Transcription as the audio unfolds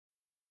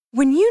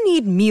When you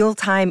need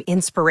mealtime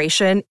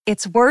inspiration,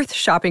 it's worth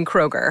shopping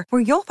Kroger,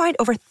 where you'll find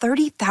over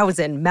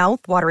 30,000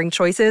 mouth-watering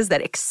choices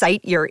that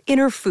excite your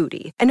inner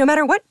foodie. And no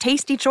matter what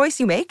tasty choice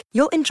you make,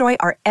 you'll enjoy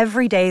our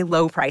everyday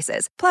low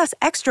prices, plus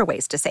extra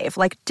ways to save,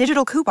 like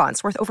digital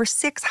coupons worth over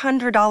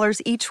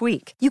 $600 each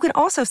week. You can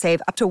also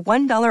save up to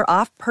 $1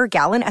 off per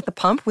gallon at the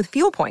pump with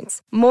fuel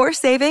points. More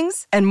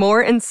savings and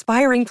more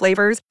inspiring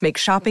flavors make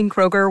shopping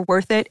Kroger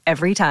worth it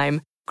every time.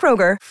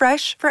 Kroger,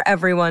 fresh for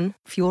everyone.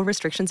 Fuel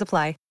restrictions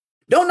apply.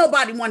 Don't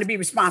nobody want to be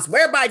responsible.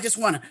 Everybody just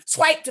want to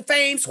swipe to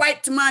fame,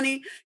 swipe to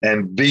money.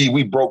 And B,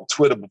 we broke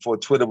Twitter before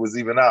Twitter was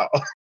even out.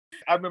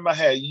 I remember I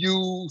had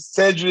you,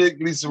 Cedric,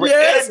 Lisa Ray,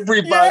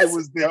 everybody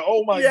was there.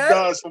 Oh my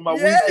gosh, for my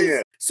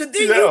weekend. So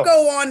then you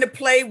go on to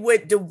play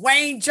with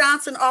Dwayne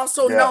Johnson,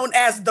 also known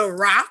as The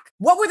Rock.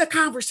 What were the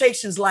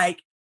conversations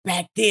like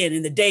back then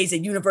in the days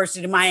at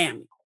University of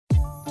Miami?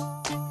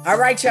 All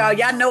right, y'all.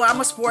 Y'all know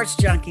I'm a sports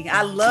junkie.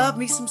 I love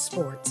me some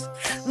sports.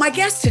 My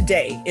guest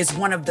today is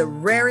one of the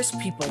rarest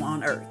people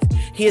on earth.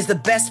 He is the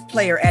best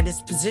player at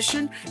his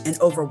position in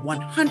over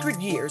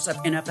 100 years of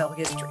NFL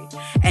history.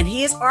 And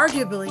he is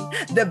arguably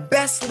the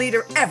best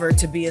leader ever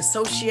to be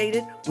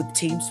associated with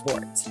team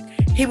sports.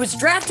 He was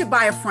drafted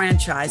by a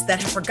franchise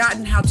that had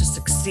forgotten how to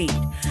succeed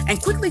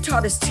and quickly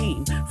taught his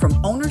team,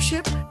 from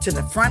ownership to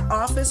the front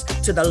office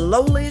to the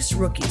lowliest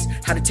rookies,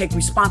 how to take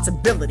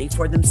responsibility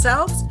for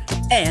themselves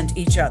and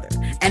each other.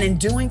 And in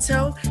doing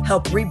so,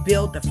 helped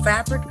rebuild the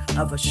fabric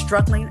of a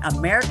struggling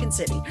American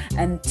city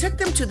and took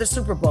them to the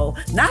Super Bowl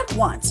not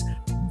once,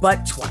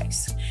 but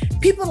twice.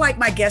 People like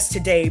my guest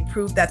today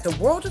prove that the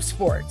world of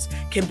sports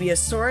can be a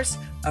source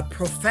of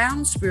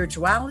profound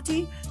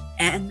spirituality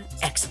and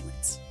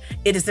excellence.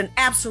 It is an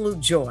absolute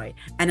joy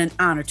and an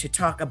honor to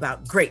talk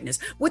about greatness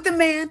with the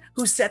man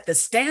who set the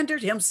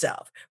standard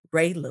himself,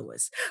 Ray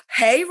Lewis.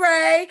 Hey,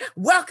 Ray,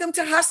 welcome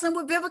to Hustling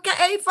with Vivica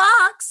A.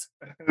 Fox.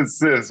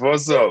 Sis,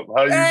 what's up?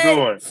 How you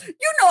doing?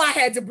 You know I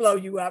had to blow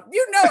you up.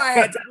 You know I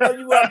had to blow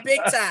you up big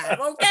time,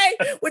 okay?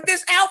 With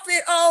this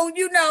outfit on,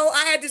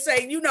 I had to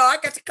say, I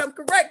got to come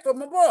correct for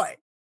my boy.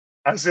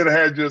 I should have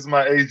had you as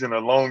my agent a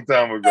long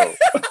time ago.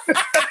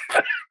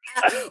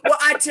 Well,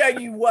 I tell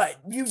you what,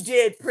 you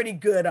did pretty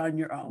good on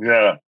your own.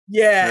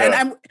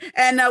 Yeah.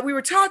 And we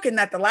were talking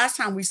that the last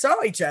time we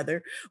saw each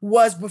other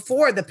was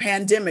before the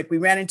pandemic. We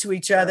ran into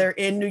each other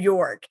in New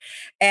York.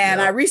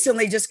 And I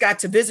recently just got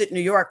to visit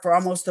New York for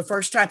almost the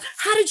first time.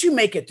 How did you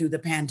make it through the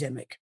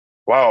pandemic?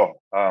 Wow.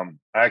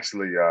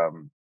 Actually,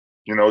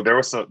 there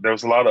was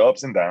a lot of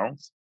ups and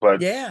downs,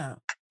 but I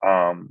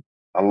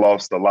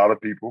lost a lot of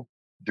people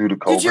due to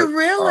COVID. Did you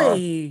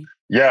really?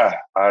 Yeah,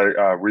 I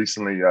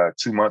recently,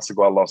 2 months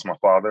ago, I lost my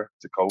father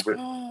to COVID.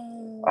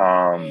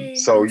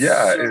 Sorry.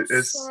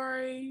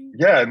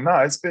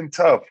 It's been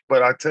tough.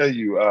 But I tell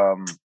you,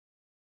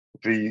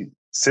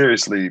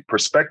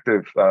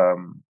 perspective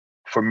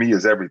for me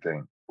is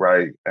everything,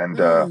 right? And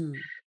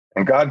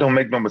God don't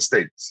make no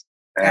mistakes.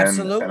 And,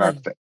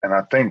 Absolutely. And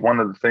I think one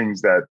of the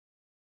things that,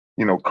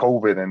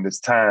 COVID and this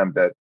time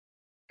that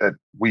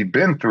we've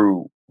been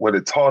through, what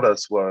it taught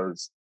us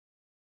was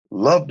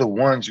love the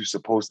ones you're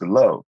supposed to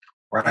love.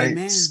 Right?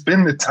 Amen.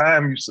 Spend the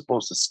time you're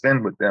supposed to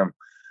spend with them,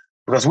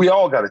 because we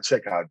all got to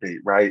check our date,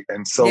 right?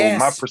 And so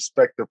my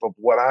perspective of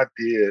what I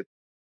did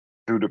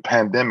through the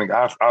pandemic,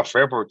 I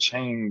forever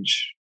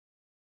change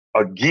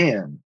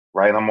again,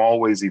 right? I'm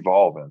always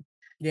evolving.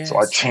 Yes. So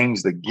I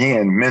changed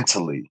again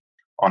mentally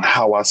on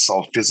how I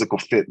saw physical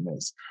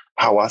fitness,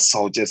 how I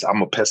saw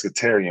I'm a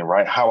pescatarian,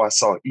 right? How I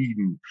saw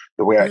eating,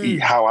 the way I eat,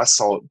 how I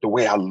saw the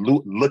way I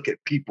look at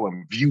people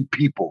and view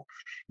people.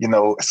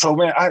 So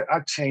man, I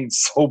changed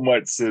so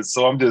much, sis.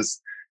 So I'm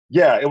just,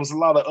 it was a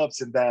lot of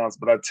ups and downs,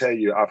 but I tell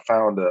you, I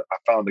found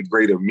a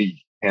greater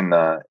me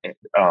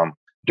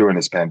during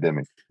this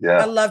pandemic. Yeah.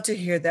 I love to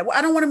hear that. Well,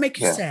 I don't want to make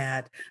you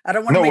sad. I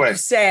don't want to make you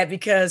sad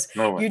because,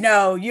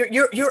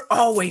 you're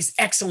always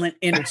excellent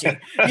energy.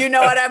 You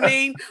know what I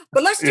mean?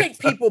 But let's take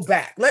people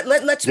back.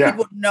 Let's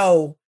people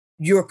know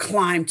your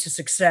climb to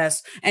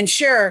success and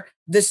share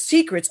the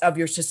secrets of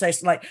your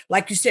success.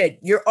 Like you said,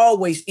 you're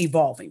always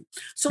evolving.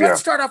 So let's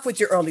start off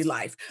with your early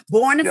life.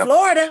 Born in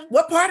Florida.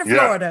 What part of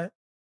Florida?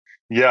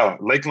 Yeah,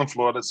 Lakeland,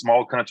 Florida,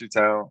 small country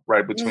town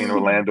right between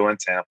Orlando and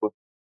Tampa.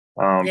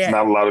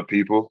 Not a lot of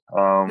people,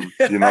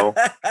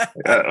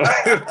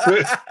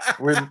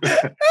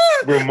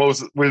 we're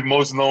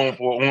most known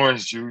for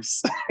orange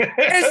juice.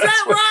 Is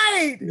that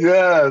right?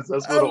 Yes,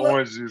 that's where the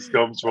orange juice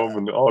comes from,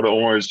 and all the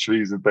orange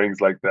trees and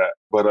things like that.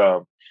 But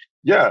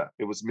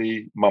it was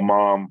me, my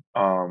mom,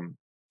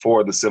 4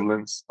 of the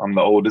siblings. I'm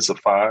the oldest of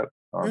 5,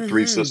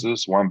 3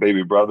 sisters, 1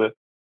 baby brother.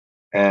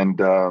 And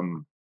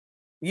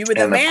you were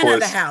the man of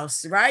the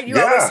house, right? You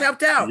always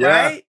helped out,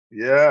 right?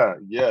 Yeah.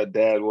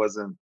 Dad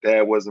wasn't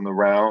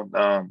around.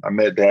 I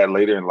met Dad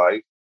later in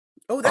life.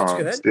 Oh, that's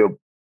good.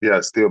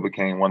 Still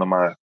became one of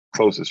my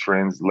closest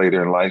friends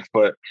later in life.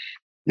 But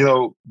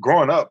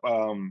growing up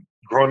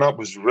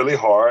was really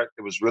hard.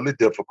 It was really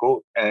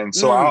difficult, and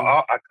so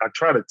I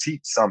try to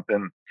teach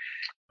something.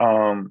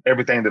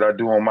 Everything that I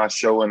do on my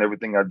show and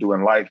everything I do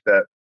in life,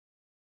 that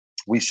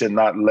we should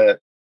not let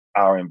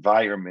our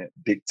environment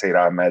dictate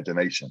our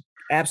imagination.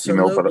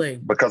 Absolutely.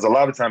 But because a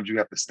lot of times you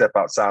have to step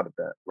outside of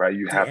that, right?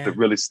 You have to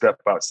really step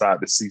outside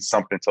to see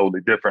something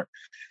totally different.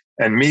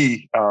 And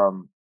me,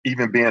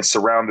 even being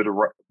surrounded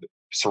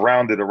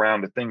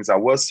around the things I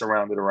was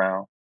surrounded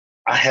around,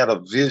 I had a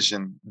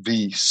vision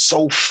be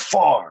so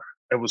far.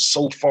 It was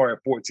so far at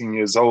 14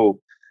 years old.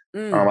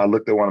 I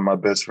looked at one of my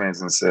best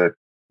friends and said,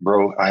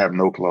 bro, I have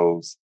no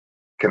clothes.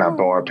 Can I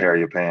borrow a pair of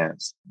your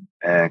pants?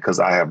 And because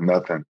I have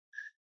nothing.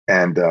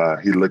 And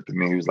he looked at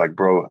me, he was like,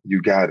 bro,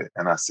 you got it.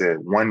 And I said,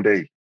 one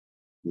day,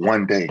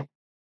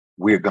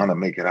 we're going to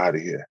make it out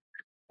of here.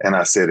 And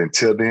I said,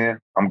 until then,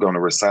 I'm going to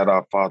recite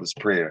our Father's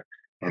prayer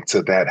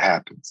until that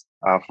happens.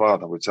 Our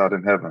Father, which art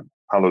in heaven,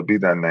 hallowed be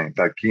thy name.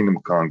 Thy kingdom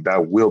come, thy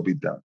will be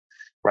done.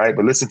 Right?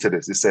 But listen to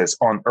this. It says,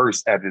 on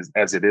earth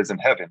as it is in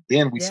heaven.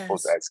 Then we're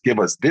supposed to ask, give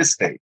us this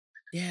day,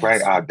 right,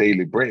 our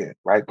daily bread,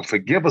 right? But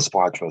forgive us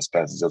for our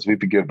trespasses as we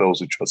forgive those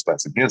who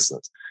trespass against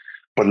us.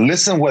 But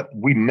listen what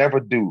we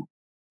never do.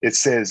 It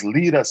says,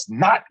 lead us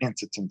not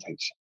into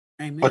temptation,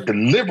 but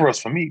deliver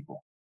us from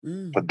evil.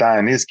 For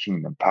thine is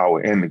kingdom, power,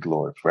 and the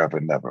glory forever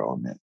and ever.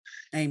 Amen.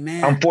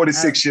 Amen. I'm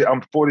 46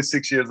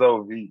 years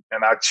old, V,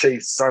 and I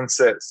chase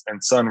sunsets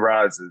and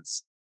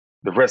sunrises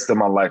the rest of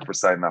my life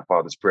reciting our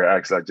Father's prayer.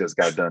 Actually, I just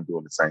got done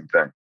doing the same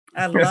thing.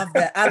 I love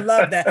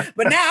that.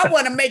 But now I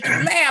want to make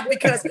you laugh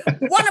because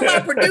one of my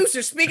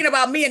producers, speaking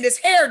about me and this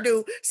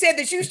hairdo, said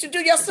that you used to do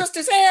your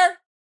sister's hair.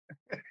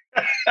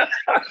 You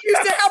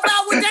used to help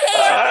out with the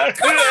hair.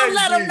 Come on,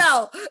 let them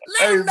know.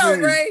 Let them know,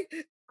 Ray.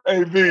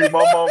 Hey, V,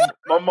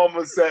 my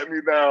mama sat me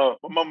down.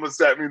 My mama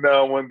sat me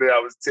down one day. I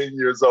was 10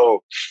 years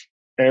old.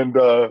 And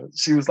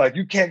she was like,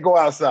 you can't go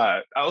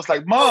outside. I was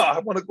like, Ma, I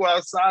want to go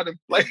outside and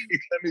play.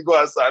 Let me go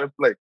outside and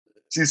play.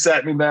 She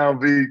sat me down,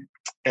 V,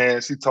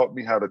 and she taught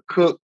me how to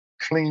cook,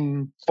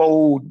 clean,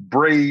 fold,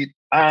 braid,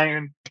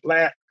 iron,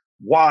 plait,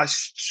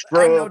 wash,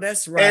 scrub. I know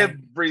that's right.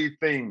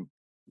 Everything.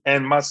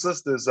 And my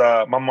sisters,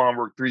 my mom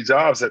worked 3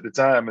 jobs at the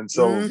time. And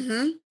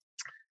so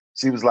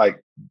she was like,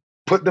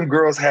 put them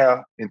girls'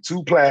 hair in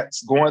 2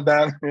 plaits, going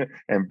down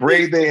and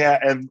braid their hair.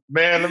 And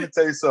man, let me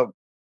tell you something.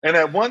 And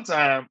at one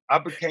time, I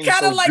became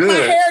kind of so like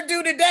good. My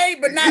hairdo today,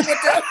 but not with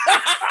the.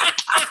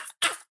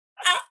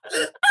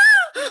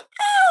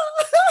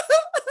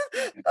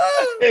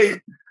 Hey,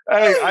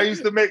 I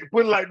used to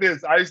put it like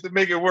this. I used to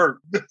make it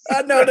work.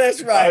 I know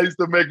that's right. I used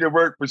to make it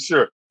work for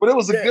sure. But it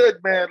was a good,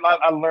 man.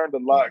 I learned a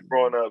lot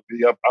growing up.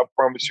 I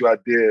promise you I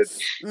did.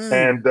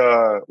 And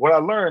what I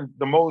learned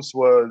the most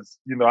was,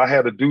 I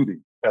had a duty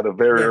at a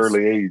very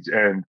early age.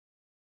 And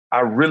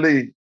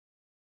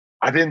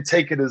I didn't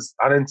take it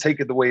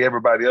the way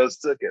everybody else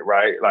took it,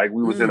 right? Like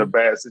we was in a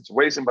bad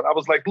situation, but I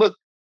was like, look,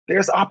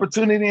 there's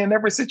opportunity in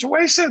every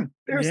situation.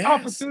 There's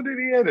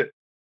opportunity in it.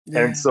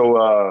 Yeah. And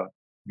so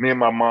me and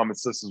my mom and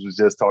sisters was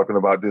just talking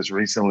about this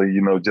recently,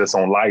 just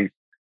on life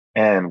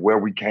and where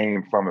we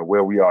came from and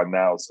where we are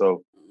now.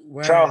 So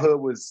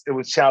childhood was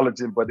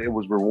challenging, but it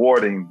was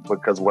rewarding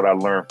because what I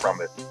learned from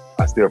it,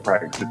 I still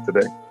practice it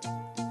today.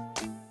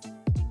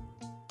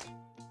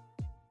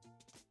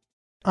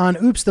 On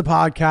Oops, the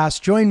podcast,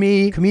 join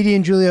me,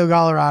 comedian Giulio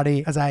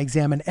Gallerati, as I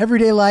examine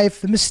everyday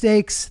life, the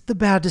mistakes, the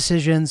bad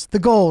decisions, the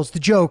goals, the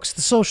jokes,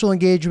 the social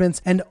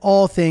engagements, and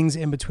all things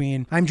in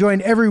between. I'm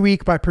joined every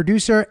week by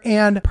producer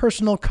and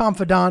personal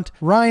confidant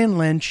Ryan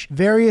Lynch,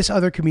 various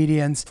other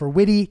comedians for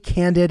witty,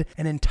 candid,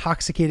 and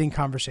intoxicating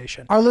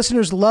conversation. Our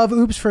listeners love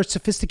Oops for its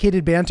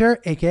sophisticated banter,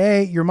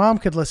 aka your mom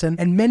could listen,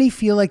 and many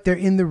feel like they're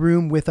in the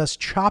room with us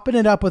chopping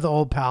it up with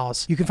old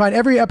pals. You can find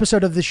every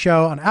episode of this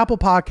show on Apple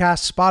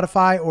Podcasts,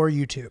 Spotify, or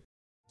YouTube.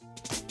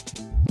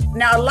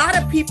 Now, a lot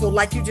of people,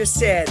 like you just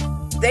said,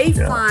 they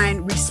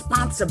find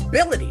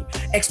responsibility,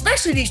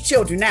 especially these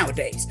children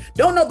nowadays.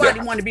 Don't nobody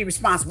want to be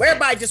responsible.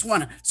 Everybody just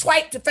want to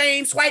swipe to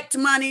fame, swipe to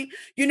money.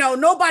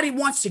 Nobody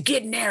wants to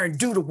get in there and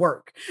do the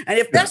work. And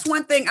if that's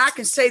one thing I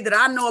can say that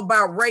I know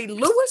about Ray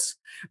Lewis,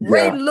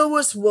 Ray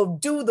Lewis will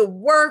do the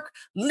work,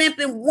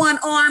 limping, one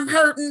arm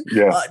hurting.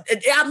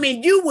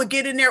 You would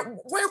get in there.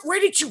 Where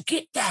did you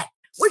get that?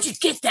 Where'd you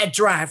get that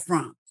drive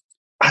from?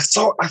 I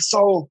saw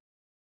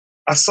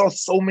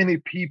so many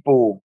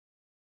people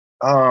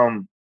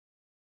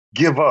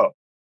give up.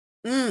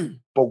 But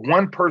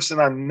one person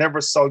I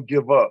never saw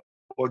give up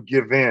or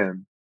give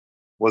in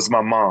was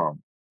my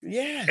mom.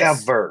 Yes.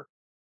 Ever.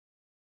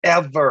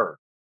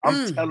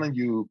 I'm telling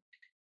you,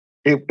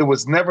 it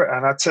was never,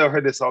 and I tell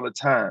her this all the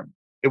time,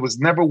 it was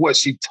never what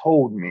she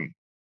told me.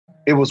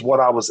 It was what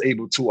I was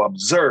able to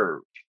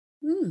observe.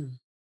 And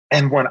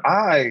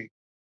I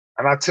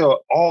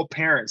tell all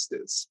parents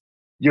this,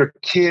 your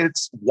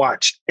kids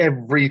watch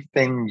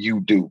everything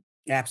you do.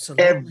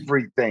 Absolutely.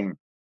 Everything.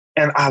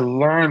 And I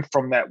learned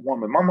from that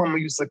woman. My mama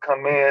used to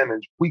come in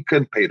and we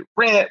couldn't pay the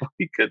rent.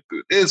 We couldn't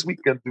do this. We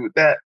couldn't do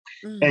that.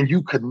 And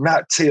you could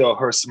not tell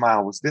her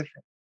smile was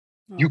different.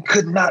 You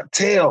could not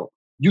tell.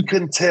 You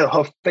couldn't tell.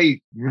 Her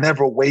faith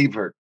never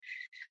wavered.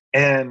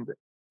 And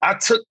I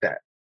took that.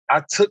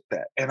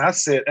 And I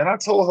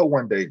told her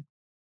one day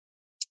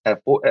at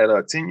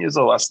 10 years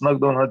old, I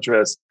snugged on her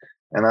dress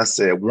and I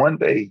said, one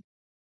day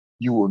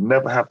you will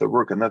never have to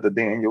work another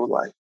day in your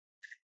life.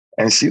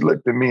 And she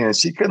looked at me and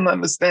she couldn't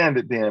understand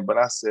it then. But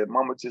I said,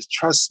 Mama, just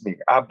trust me.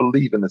 I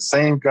believe in the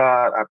same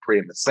God. I pray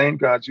in the same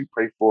God you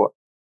pray for.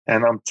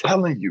 And I'm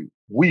telling you,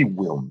 we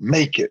will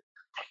make it.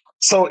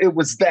 So it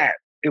was that.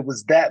 It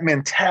was that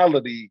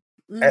mentality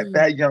at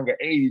that younger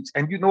age.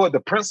 And you know what the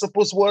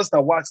principles was?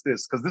 Now watch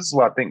this, because this is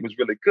what I think was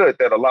really good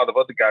that a lot of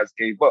other guys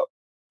gave up.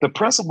 The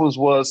principles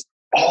was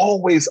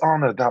always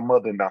honor thy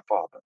mother and thy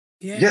father.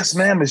 Yes,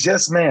 ma'am is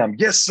yes, ma'am.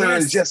 Yes, sir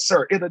is yes,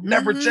 sir. It'll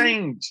never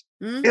change.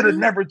 It'll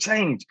never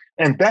change.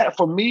 And that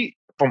for me,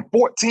 from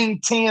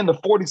 1410 to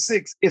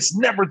 46, it's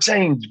never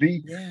changed,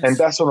 V. Yes. And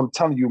that's what I'm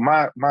telling you.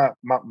 My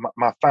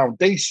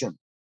foundation,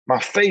 my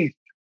faith,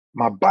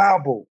 my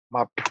Bible,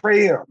 my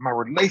prayer, my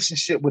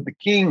relationship with the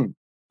King.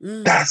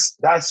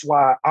 That's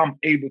why I'm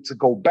able to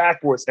go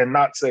backwards and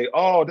not say,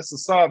 oh, this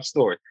is a sob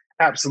story.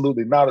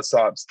 Absolutely not a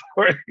sob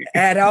story.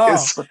 At all.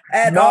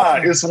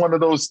 It's one of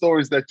those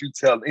stories that you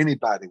tell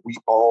anybody. We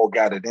all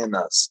got it in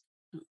us.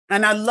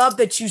 And I love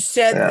that you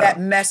said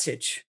that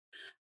message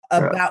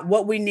about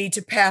what we need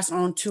to pass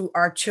on to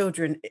our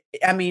children.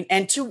 I mean,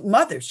 and to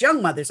mothers,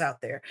 young mothers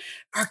out there.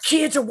 Our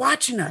kids are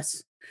watching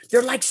us.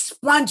 They're like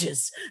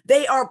sponges.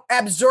 They are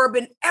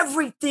absorbing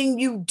everything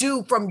you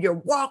do, from your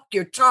walk,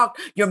 your talk,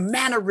 your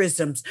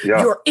mannerisms,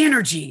 your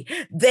energy.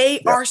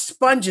 They are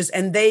sponges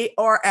and they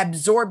are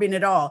absorbing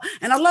it all.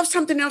 And I love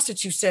something else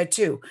that you said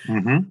too,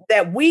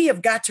 that we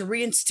have got to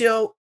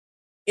reinstill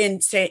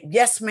in saying,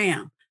 yes,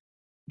 ma'am.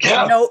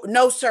 Yeah.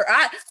 No, sir.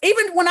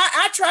 Even when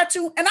I try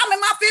to, and I'm in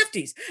my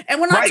 50s, and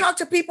when I talk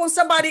to people and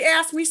somebody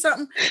asks me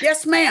something,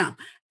 yes, ma'am.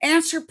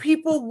 Answer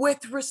people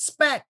with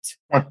respect.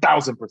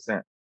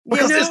 1000%.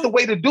 Because it's the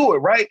way to do it,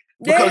 right?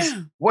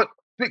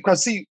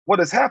 Because see, what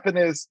has happened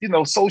is,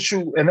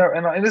 social and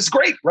it's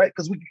great, right?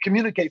 Because we can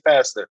communicate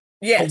faster.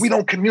 Yes. But we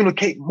don't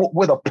communicate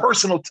with a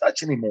personal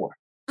touch anymore.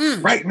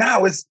 Right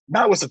now, it's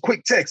a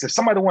quick text. If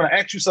somebody want to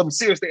ask you something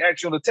serious, they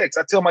ask you on the text.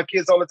 I tell my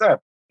kids all the time,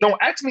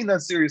 don't ask me nothing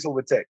serious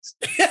over text.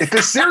 If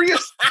it's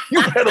serious,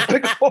 you better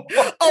pick up a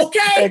phone.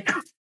 Okay.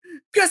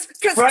 Because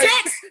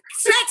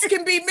text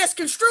can be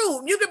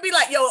misconstrued. You can be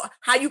like, yo,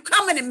 how you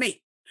coming to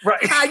me?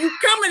 Right. How you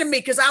coming to me?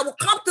 Because I will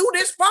come through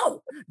this phone.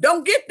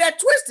 Don't get that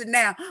twisted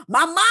now.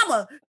 My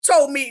mama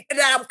told me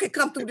that I could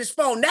come through this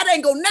phone. That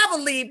ain't gonna never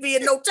leave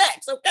via no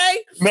text,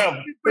 okay? No.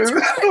 But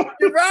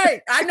you're right.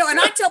 I know. And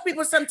I tell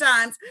people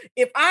sometimes,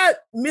 if I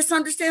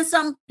misunderstand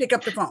something, pick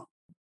up the phone.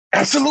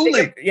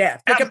 Absolutely.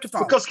 Pick up the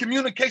phone. Because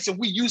communication,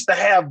 we used to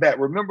have that.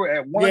 Remember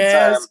at one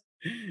time,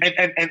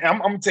 and I'm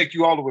gonna take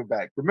you all the way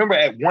back. Remember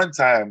at one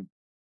time,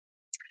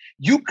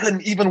 you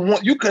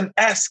couldn't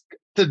ask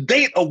to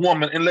date a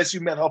woman unless you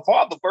met her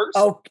father first.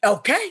 Oh,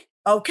 okay.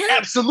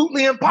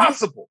 Absolutely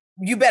impossible.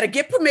 You better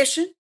get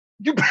permission.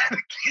 You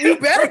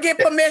better get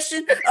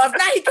permission. If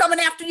not, he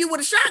coming after you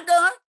with a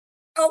shotgun.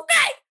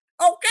 Okay.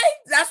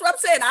 That's what I'm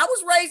saying. I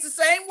was raised the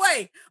same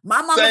way.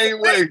 My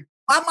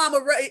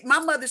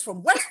mother's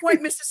from West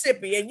Point,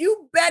 Mississippi, and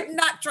you better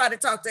not try to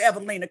talk to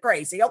Evelina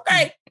crazy,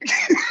 okay?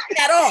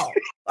 At all,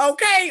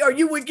 okay? Or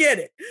you would get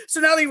it. So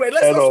now anyway,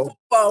 let's go to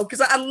football,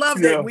 because I love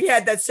that we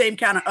had that same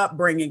kind of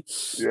upbringing.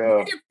 Yeah.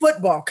 When did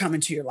football come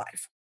into your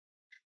life?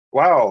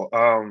 Wow.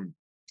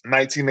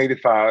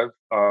 1985,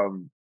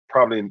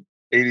 probably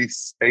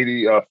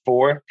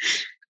 84,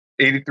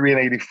 83 and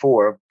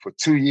 84, for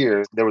 2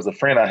 years. There was a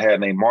friend I had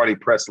named Marty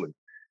Presley.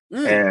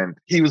 And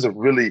he was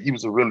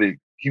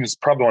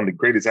probably one of the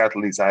greatest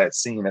athletes I had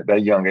seen at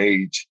that young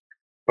age,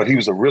 but he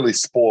was a really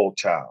spoiled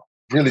child,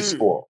 really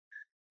spoiled.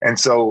 And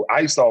so I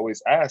used to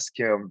always ask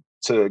him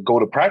to go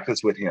to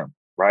practice with him,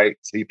 right?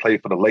 So he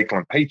played for the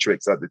Lakeland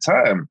Patriots at the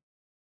time.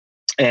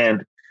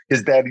 And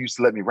his dad used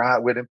to let me ride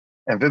with him.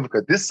 And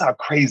Vivica, this is how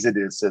crazy it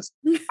is.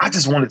 I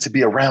just wanted to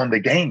be around the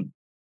game.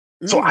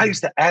 So I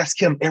used to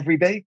ask him every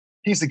day.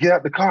 He used to get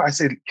out the car. I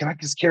said, can I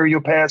just carry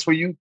your pads for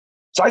you?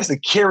 So I used to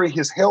carry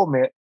his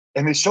helmet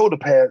and his shoulder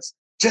pads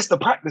just to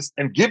practice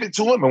and give it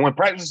to him. And when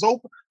practice is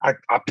over, I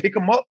pick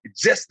them up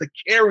just to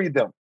carry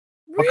them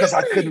because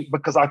I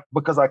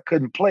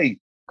couldn't play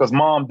because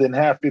mom didn't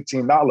have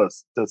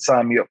 $15 to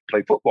sign me up to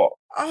play football.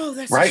 Oh,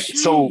 that's right. A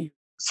shame.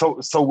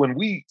 So when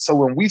we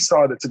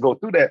started to go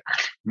through that,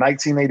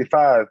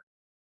 1985,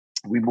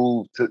 we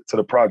moved to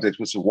the projects,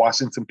 which was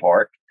Washington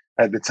Park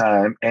at the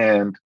time.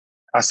 And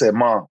I said,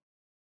 Mom,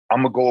 I'm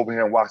gonna go over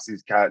here and watch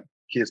these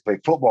kids play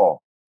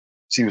football.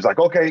 She was like,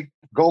 okay,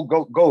 go,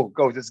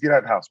 just get out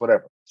of the house,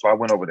 whatever. So I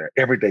went over there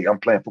every day. I'm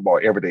playing football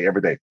every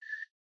day.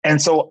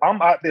 And so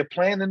I'm out there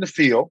playing in the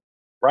field,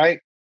 right?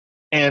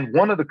 And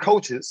one of the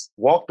coaches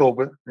walked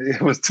over.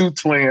 It was two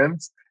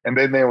twins, and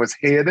their name was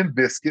Head and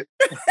Biscuit.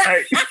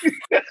 Right?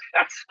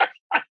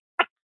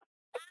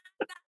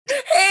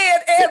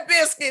 Head and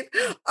Biscuit.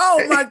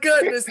 Oh my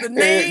goodness, the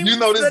name.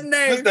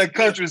 This is that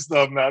country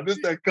stuff now. This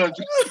is that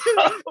country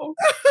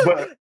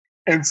stuff.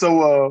 And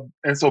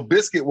so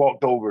Biscuit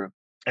walked over.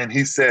 And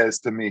he says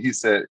to me, he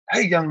said,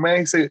 hey, young man,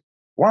 he said,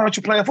 why aren't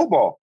you playing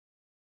football?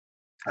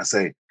 I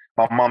say,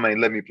 my mom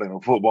ain't let me play no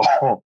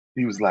football.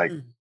 He was like,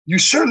 you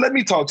sure let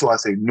me talk to her? I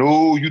say,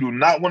 no, you do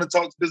not want to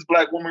talk to this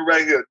black woman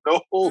right here.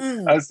 No.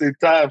 I said,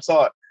 time's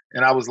hard.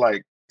 And I was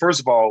like, first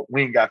of all,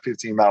 we ain't got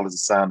 $15 to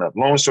sign up.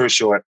 Long story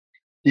short,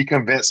 he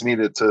convinced me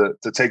to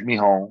take me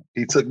home.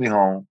 He took me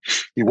home.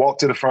 He walked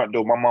to the front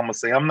door. My mama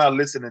say, I'm not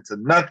listening to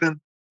nothing.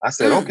 I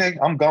said, okay,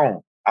 I'm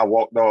gone. I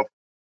walked off.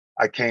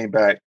 I came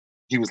back.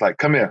 He was like,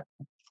 come here.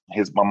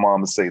 My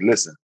mom would say,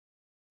 listen,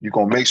 you're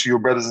going to make sure your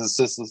brothers and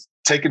sisters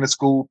taken to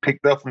school,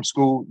 picked up from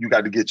school. You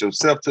got to get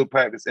yourself to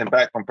practice and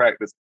back from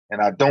practice.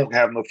 And I don't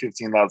have no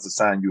 $15 to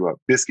sign you up.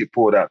 Biscuit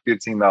pulled out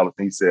 $15 and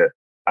he said,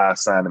 I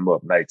signed him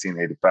up in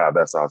 1985.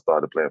 That's how I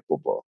started playing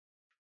football.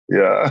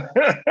 Yeah.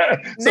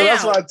 So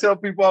that's why I tell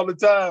people all the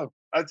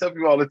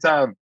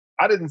time.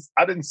 I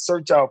didn't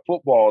search out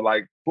football.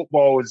 Like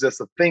football was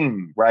just a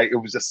thing, right? It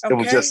was just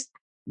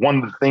one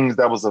of the things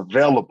that was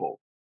available.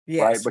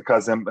 Yes. Right.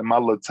 Because in my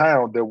little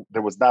town,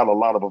 there was not a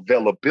lot of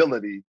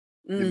availability,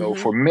 you know,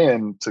 for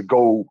men to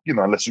go, you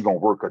know, unless you're going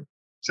to work at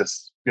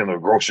just, you know,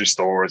 grocery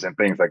stores and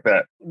things like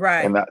that.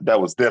 Right. And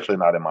that was definitely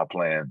not in my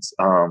plans.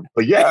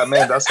 But yeah,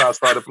 man, that's how I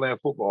started playing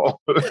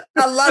football.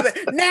 I love it.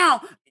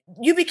 Now,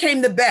 you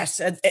became the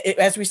best,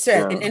 as we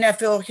said, in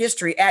NFL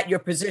history at your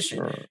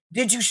position.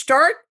 Did you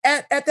start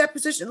at that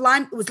position?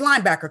 It was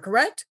linebacker,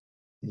 correct?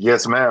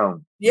 Yes,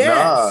 ma'am. Yes.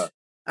 Nah.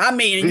 I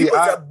mean, you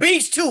was a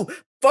beast too.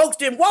 Folks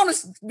didn't want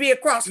to be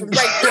across from Ray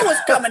Lewis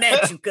coming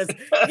at you because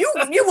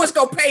you was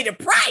going to pay the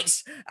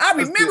price. I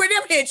remember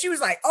them hits. You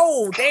was like,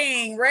 oh,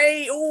 dang,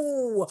 Ray.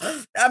 Oh,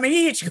 I mean,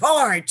 he hit you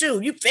hard too.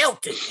 You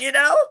felt it, you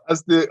know? I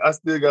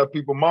still got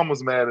people,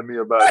 mamas mad at me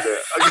about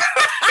that.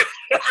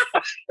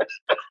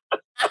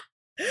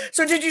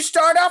 So did you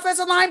start off as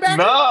a linebacker?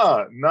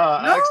 Nah,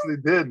 I actually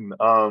didn't.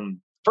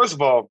 First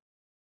of all,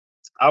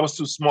 I was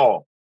too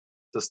small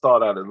to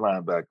start out as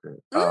linebacker.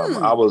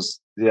 I was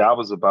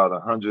about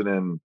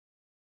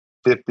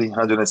 150,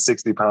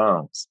 160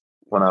 pounds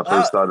when I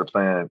first started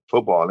playing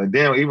football. And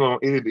then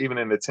even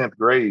in the 10th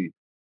grade,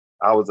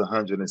 I was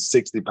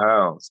 160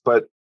 pounds.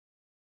 But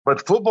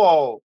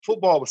football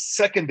was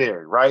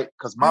secondary, right?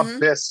 Because my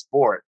best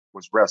sport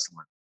was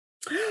wrestling.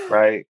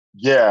 Right?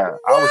 Yeah.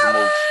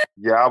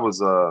 I was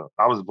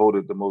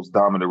voted the most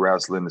dominant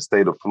wrestler in the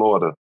state of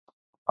Florida.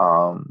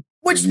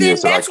 Which then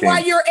that's why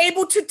you're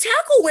able to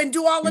tackle and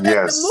do all of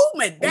that, the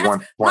movement.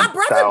 That's my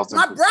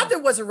brother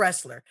was a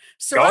wrestler.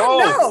 So I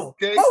know.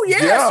 Okay. Oh,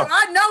 yeah. So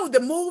I know the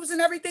moves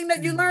and everything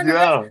that you learned.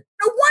 Yeah. No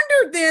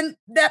wonder then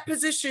that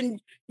position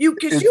you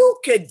could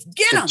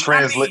get them.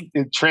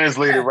 It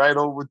translated right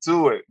over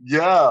to it.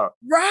 Yeah.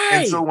 Right.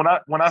 And so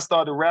when I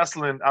started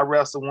wrestling, I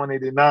wrestled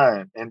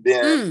 189. And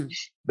then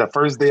the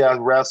first day I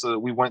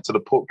wrestled, we went to the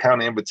Polk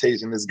County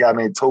Invitation. This guy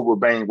named Toba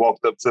Bain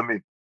walked up to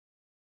me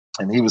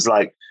and he was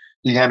like,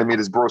 he handed me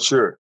this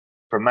brochure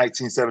from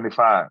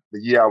 1975, the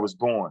year I was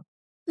born.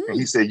 And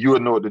he said, you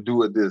would know what to do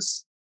with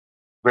this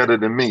better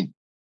than me.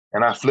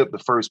 And I flipped the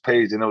first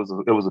page and it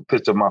was a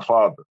picture of my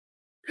father.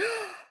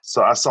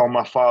 So I saw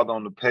my father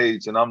on the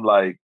page and I'm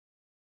like,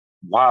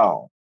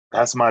 wow,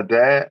 that's my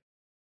dad?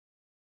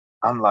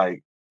 I'm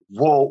like,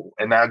 whoa.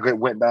 And I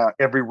went down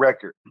every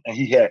record and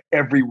he had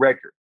every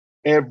record.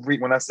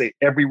 When I say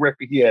every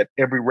record, he had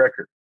every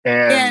record.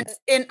 And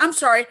I'm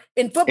sorry,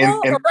 in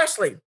football or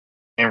wrestling?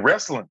 In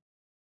wrestling.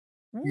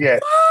 He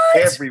had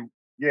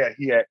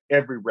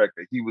every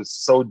record. He was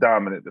so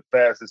dominant, the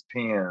fastest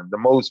pen, the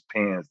most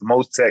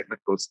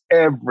technicals,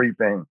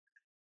 everything.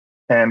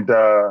 And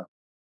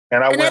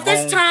at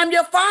this time,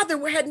 your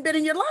father hadn't been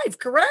in your life,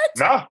 correct?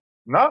 No,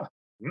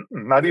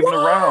 not even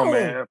around,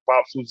 man.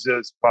 Pops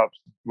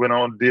went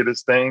on, did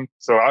his thing.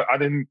 So I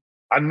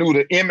knew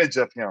the image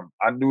of him.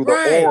 I knew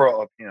the aura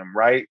of him,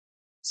 right?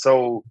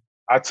 So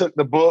I took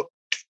the book,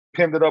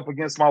 pinned it up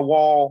against my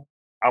wall.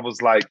 I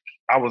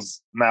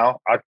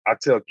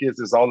tell kids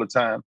this all the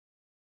time.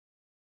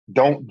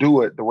 Don't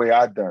do it the way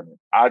I done it.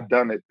 I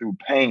done it through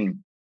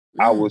pain.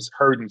 I was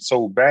hurting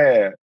so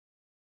bad.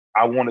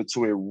 I wanted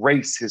to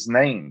erase his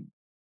name.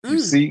 You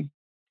see?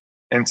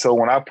 And so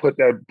when I put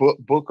that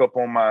book up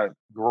on my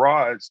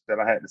garage, that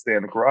I had to stay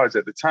in the garage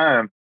at the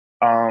time,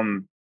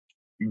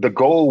 the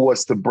goal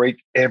was to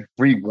break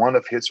every one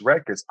of his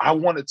records. I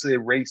wanted to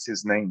erase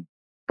his name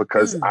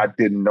because I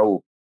didn't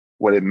know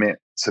what it meant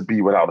to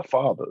be without a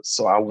father.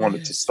 So I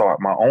wanted to start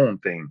my own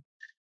thing.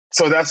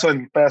 So that's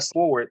when, fast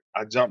forward,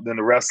 I jumped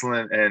into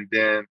wrestling, and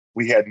then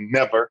we had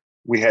never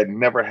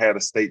had a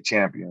state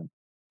champion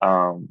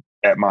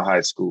at my high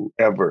school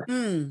ever.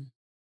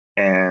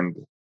 And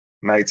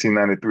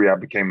 1993, I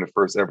became the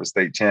first ever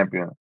state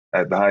champion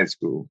at the high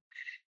school.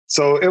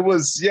 So it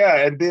was,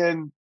 and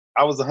then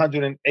I was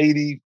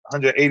 180,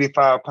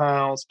 185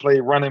 pounds,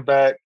 played running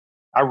back.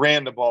 I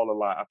ran the ball a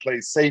lot. I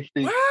played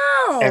safety.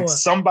 Wow. And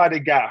somebody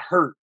got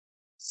hurt.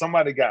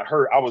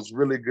 I was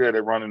really good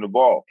at running the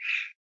ball.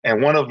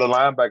 And one of the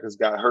linebackers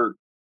got hurt.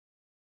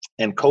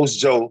 And Coach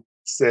Joe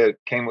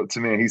came up to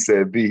me and he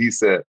said,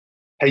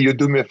 hey, you'll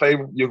do me a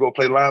favor? You'll go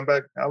play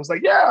linebacker? I was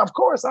like, yeah, of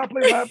course. I'll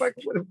play linebacker.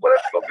 What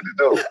else you want me to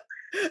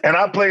do? And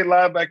I played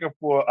linebacker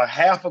for a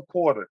half a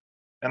quarter.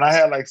 And I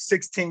had like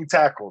 16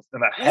 tackles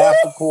in a half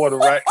a quarter,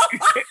 right?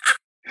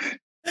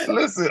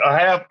 Listen, a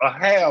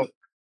half.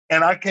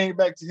 And I came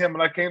back to him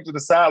and I came to the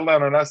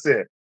sideline and I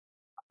said,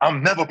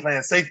 I'm never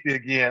playing safety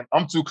again.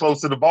 I'm too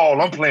close to the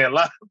ball. I'm playing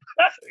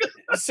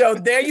linebacker. So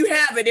there you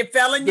have it. It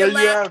fell in your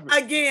lap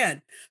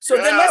again. So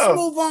then let's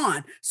move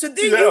on. So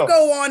then you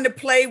go on to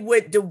play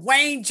with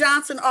Dwayne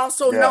Johnson,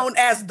 also known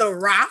as The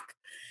Rock.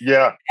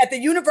 Yeah. At the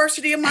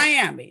University of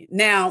Miami.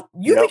 Now,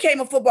 you became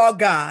a football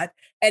god,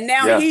 and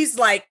now he's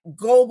like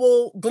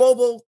global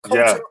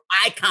culture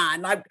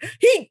icon. Like,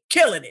 he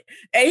killing it.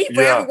 And he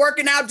forever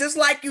working out just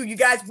like you. You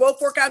guys both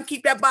work out and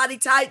keep that body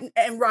tight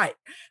and right.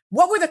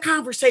 What were the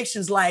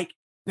conversations like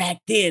back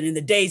then in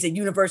the days at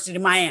University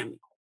of Miami?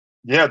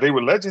 Yeah, they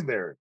were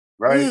legendary,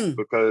 right?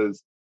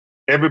 Because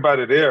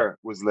everybody there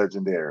was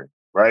legendary,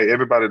 right?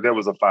 Everybody there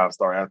was a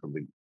 5-star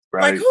athlete,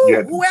 right? Like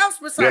who? Who else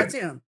besides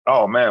him?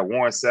 Oh, man,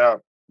 Warren Sapp.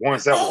 Warren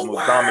Sapp was the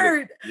most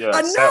dominant. Yeah,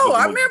 I know.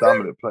 I remember.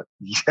 Dominant player.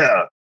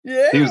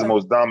 Yeah, he was the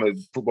most dominant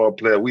football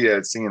player we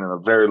had seen in a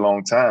very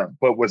long time.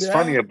 But what's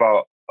funny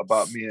about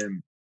me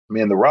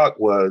and The Rock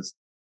was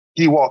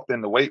he walked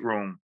in the weight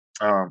room,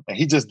 and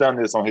he just done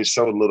this on his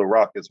show, Little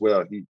Rock, as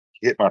well. He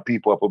hit my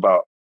people up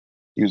about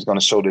he was going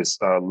to show this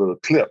little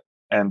clip,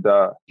 and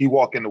he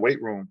walked in the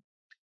weight room,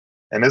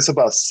 and it's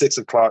about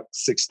 6:00,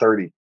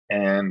 6:30,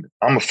 and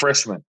I'm a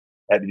freshman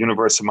at the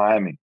University of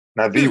Miami.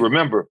 Now, V,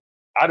 remember,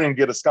 I didn't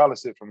get a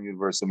scholarship from the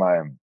University of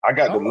Miami. I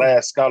got the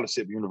last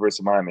scholarship the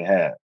University of Miami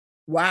had.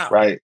 Wow.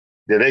 Right.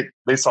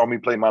 They saw me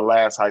play my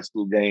last high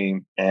school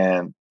game,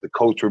 and the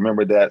coach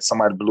remembered that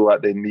somebody blew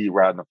out their knee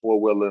riding a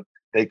 4-wheeler.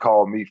 They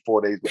called me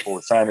 4 days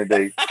before signing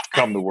day,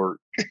 come to work.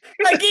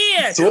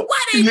 Again. So,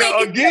 why didn't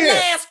they make the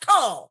last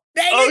call?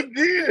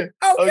 Again.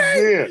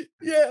 Okay. Again.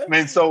 Yeah.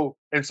 And so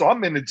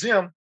I'm in the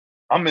gym.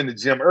 I'm in the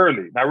gym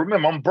early. Now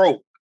remember, I'm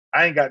broke.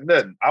 I ain't got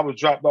nothing. I was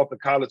dropped off to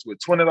college with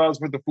 $20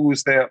 worth of food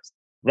stamps,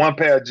 1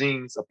 pair of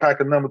jeans, a pack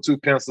of number 2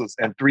 pencils,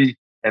 and three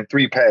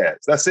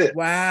pads. That's it.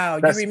 Wow.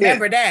 You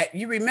remember that.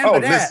 You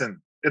remember that.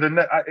 Listen,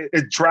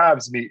 it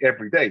drives me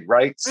every day,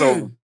 right?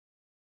 So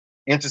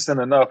interesting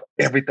enough,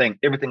 everything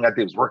I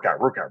did was workout.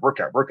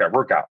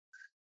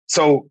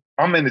 So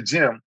I'm in the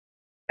gym,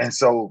 and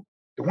so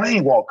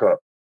Dwayne walk up.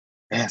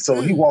 And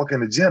so he walked in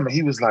the gym and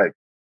he was like,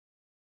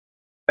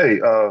 hey,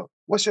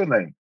 what's your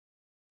name?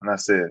 And I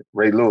said,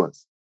 Ray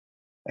Lewis.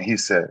 And he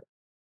said,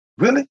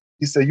 really?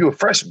 He said, you a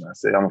freshman? I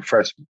said, I'm a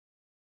freshman.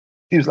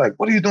 He was like,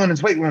 what are you doing in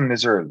this weight room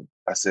this early?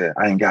 I said,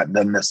 I ain't got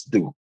nothing else to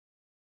do.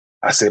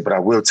 I said, but I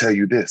will tell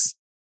you this.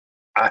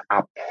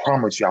 I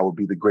promise you I will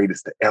be the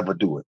greatest to ever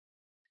do it.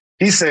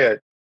 He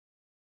said,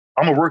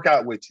 I'm going to work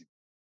out with you.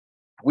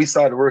 We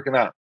started working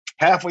out.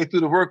 Halfway through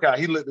the workout,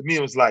 he looked at me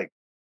and was like,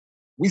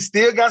 we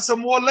still got some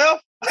more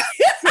left?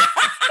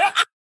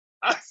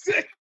 I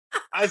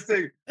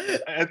said,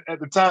 at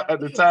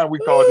the time we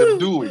called him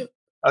Dewey.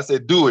 I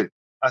said, Dewey.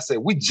 I said,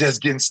 we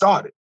just getting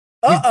started.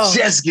 We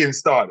just getting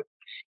started.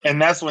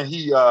 And that's when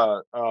he,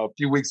 a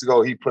few weeks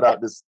ago, he put out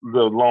this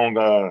little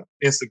long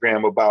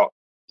Instagram about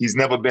he's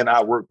never been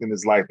outworked in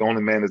his life. The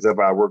only man that's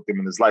ever outworked him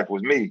in his life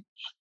was me.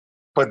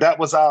 But that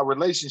was our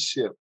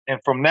relationship.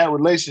 And from that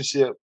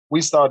relationship,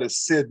 we started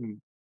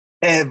sitting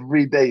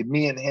every day.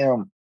 Me and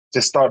him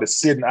just started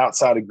sitting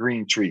outside a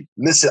green tree.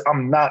 Listen,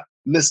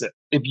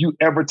 if you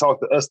ever talk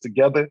to us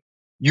together,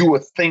 you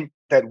would think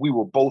that we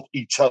were both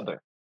each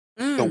other.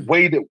 The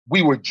way that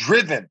we were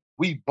driven,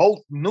 we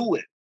both knew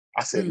it.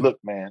 I said, look,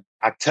 man,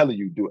 I tell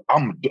you, dude,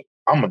 I'm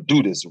gonna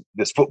do this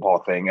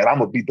football thing, and I'm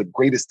gonna be the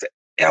greatest to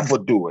ever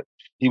do it.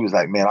 He was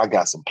like, man, I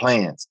got some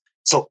plans.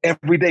 So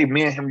every day,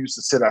 me and him used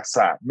to sit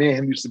outside. Me and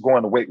him used to go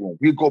in the weight room.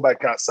 We'd go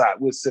back outside.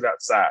 We'd sit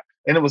outside.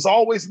 And it was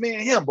always me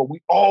and him, but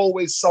we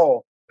always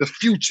saw the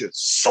future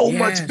so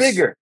much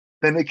bigger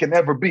than it can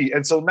ever be.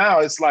 And so now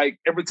it's like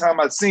every time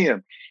I see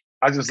him,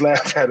 I just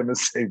laugh at him and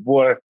say,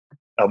 boy,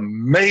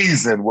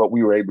 amazing what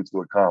we were able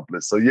to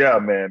accomplish. So yeah,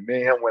 man, me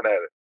and him went at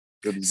it.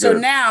 So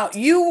now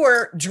you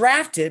were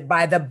drafted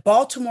by the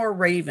Baltimore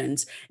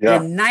Ravens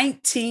in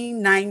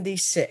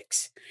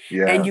 1996.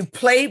 Yeah. And you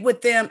played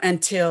with them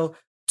until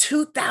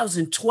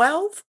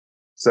 2012?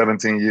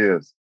 17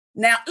 years.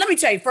 Now, let me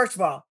tell you, first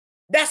of all,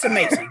 that's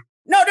amazing.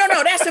 No,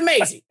 that's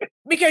amazing.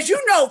 Because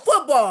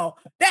football,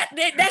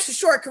 that's a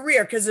short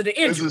career because of the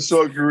injury. It's a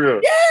short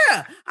career.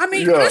 Yeah. I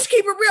mean, let's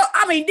keep it real.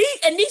 I mean,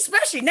 these,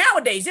 especially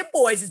nowadays, them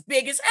boys as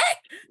big as heck.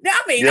 Now,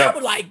 I mean, I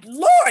was like,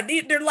 Lord,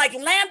 they're like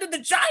Land of the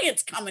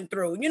Giants coming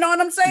through. You know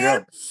what I'm saying?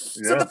 Yeah.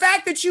 So the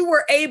fact that you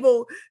were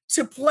able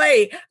to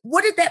play,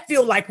 what did that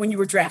feel like when you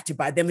were drafted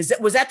by them?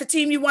 Was that the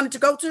team you wanted to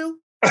go to?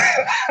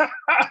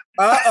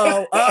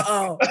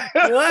 Uh-oh.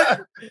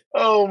 What?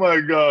 Oh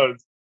my God.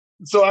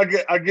 So I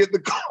get the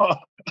call.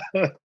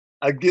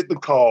 I get the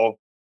call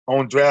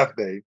on draft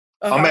day.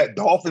 I'm at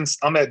Dolphin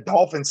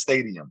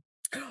Stadium.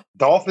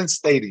 Dolphin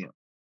Stadium.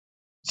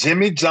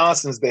 Jimmy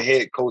Johnson's the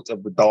head coach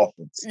of the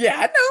Dolphins. Yeah,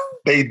 I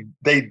know.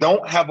 They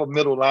don't have a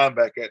middle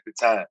linebacker at the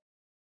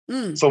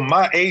time. So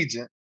my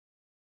agent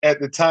at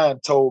the time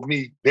told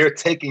me they're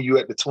taking you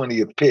at the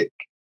 20th pick.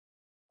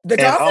 The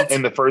Dolphins?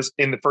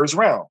 In the first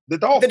round. The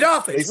Dolphins. The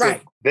Dolphins,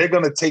 right. They're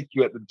gonna take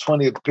you at the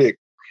 20th pick,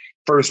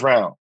 first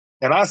round.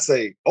 And I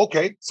say,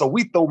 okay, so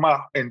we throw my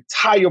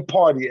entire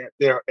party at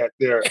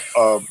their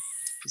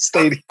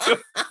stadium.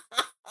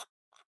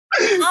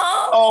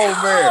 Oh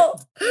man.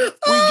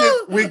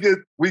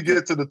 We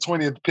get to the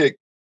 20th pick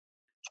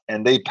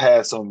and they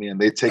pass on me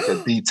and they take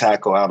a D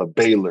tackle out of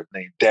Baylor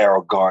named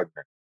Daryl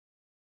Gardner.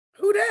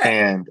 Who that?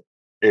 And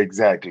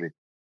exactly.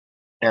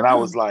 And I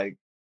was like,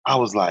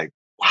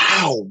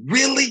 wow,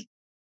 really?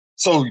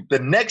 So the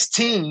next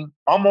team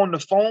I'm on the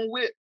phone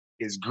with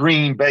is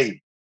Green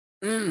Bay.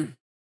 I'm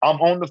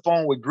on the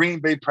phone with Green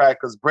Bay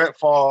Packers, Brett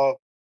Favre,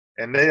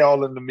 and they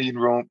all in the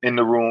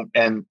room,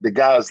 and the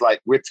guy's like,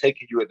 we're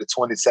taking you at the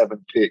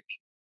 27th pick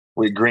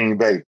with Green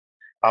Bay.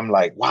 I'm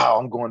like, wow,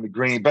 I'm going to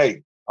Green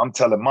Bay. I'm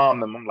telling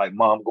Mom, and I'm like,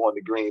 Mom, I'm going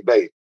to Green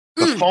Bay.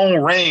 The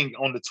phone rang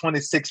on the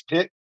 26th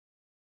pick,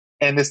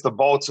 and it's the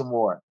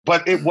Baltimore.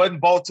 But it wasn't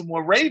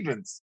Baltimore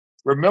Ravens.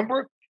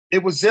 Remember?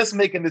 It was just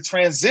making the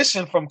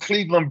transition from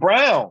Cleveland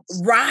Browns.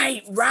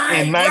 Right.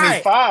 In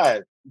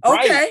 95.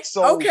 Right.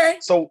 Okay.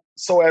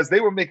 So as they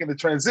were making the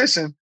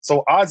transition,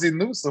 so Ozzie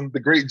Newsome, the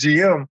great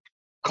GM,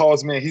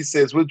 calls me and he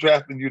says, we're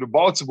drafting you to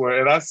Baltimore.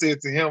 And I said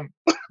to him,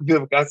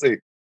 I say,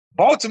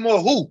 Baltimore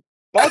who?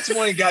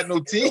 Baltimore ain't got no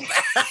team.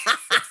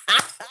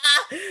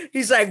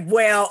 He's like,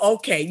 well,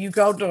 okay, you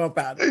go know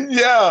about it.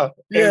 Yeah.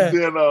 And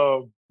then,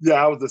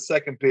 I was the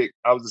second pick.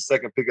 I was the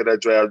second pick of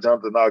that draft.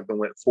 Jonathan Ogden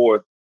went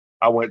 4th.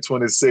 I went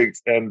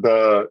 26th. And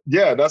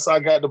that's how I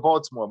got to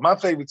Baltimore. My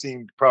favorite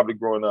team probably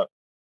growing up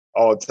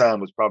all the time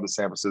was probably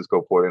San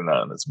Francisco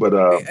 49ers.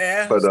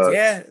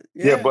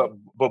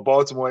 But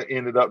Baltimore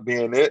ended up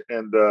being it.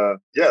 And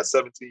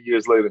 17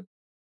 years later.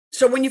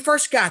 So when you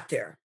first got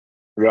there,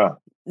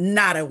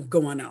 nada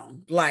going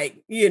on.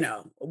 Like, we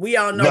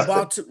all know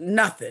Baltimore,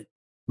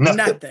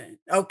 nothing.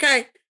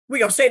 Okay. We're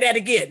going to say that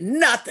again.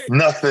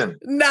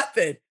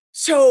 Nothing.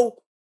 So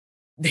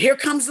here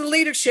comes the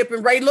leadership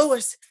in Ray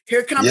Lewis.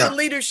 Here comes the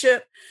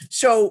leadership.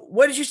 So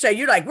what did you say?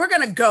 You're like, we're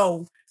going to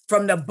go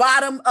from the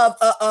bottom of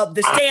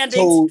the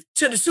standings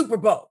to the Super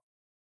Bowl.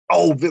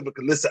 Oh, Vivica,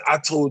 listen, I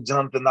told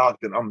Jonathan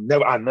Ogden, I'll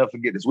never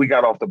forget this. We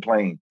got off the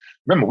plane.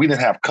 Remember, we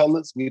didn't have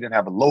colors. We didn't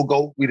have a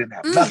logo. We didn't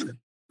have nothing.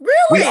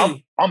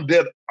 Really? I'm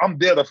there.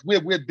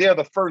 We're there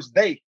the first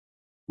day.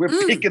 We're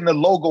picking the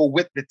logo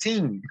with the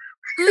team.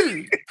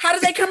 How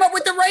did they come up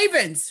with the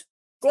Ravens?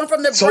 Going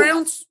from the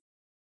Browns?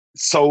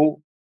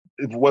 So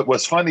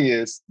what's funny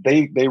is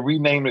they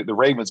renamed it the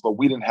Ravens, but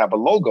we didn't have a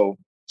logo.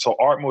 So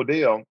Art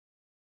Modell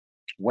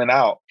went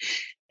out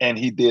and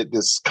he did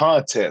this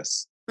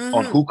contest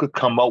on who could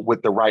come up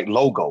with the right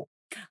logo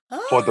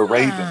for the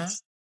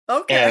Ravens.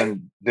 Okay.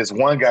 And this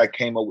one guy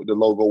came up with the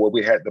logo where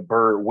we had the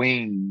bird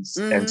wings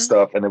and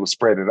stuff, and it was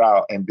spread it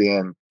out. And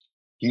then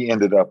he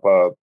ended up,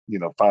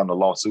 filing a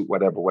lawsuit,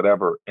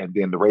 whatever. And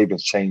then the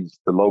Ravens changed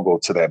the logo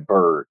to that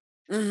bird,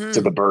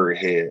 to the bird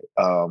head.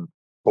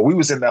 But we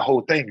was in that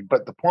whole thing.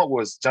 But the point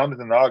was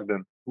Jonathan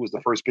Ogden, who was the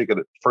first pick of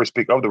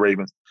the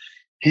Ravens,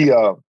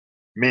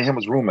 me and him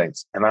was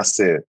roommates. And I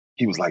said,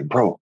 he was like,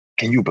 bro,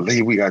 can you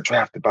believe we got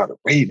drafted by the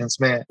Ravens,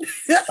 man?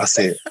 I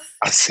said,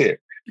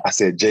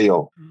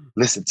 J.O.,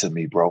 listen to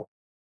me, bro.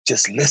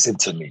 Just listen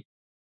to me.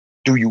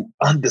 Do you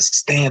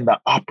understand the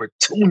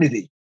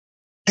opportunity?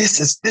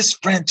 This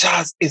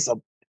franchise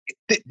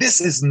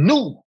this is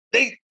new.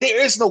 There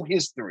is no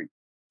history,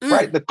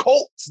 right? The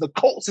Colts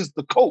is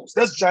the Colts.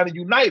 That's Johnny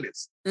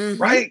Unitas,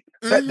 right?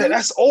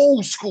 That's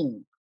old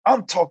school.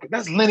 I'm talking,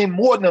 that's Lenny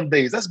Moore in them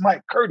days. That's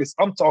Mike Curtis.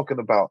 I'm talking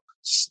about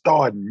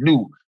starting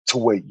new to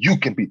where you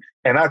can be.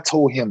 And I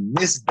told him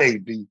this day,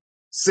 B,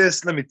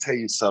 sis, let me tell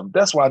you something.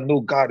 That's why I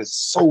know God is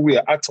so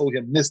real. I told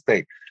him this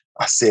day,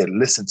 I said,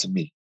 listen to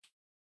me.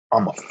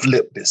 I'm going to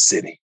flip this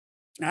city.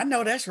 I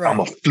know that's right. I'm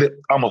going to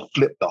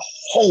flip the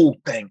whole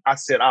thing. I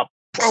said, I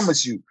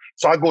promise you.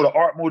 So I go to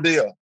Art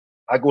Modell.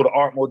 Who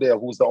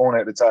was the owner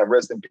at the time,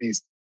 rest in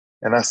peace.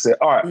 And I said,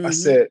 all right, I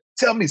said,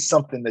 tell me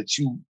something that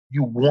you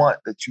want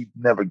that you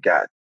never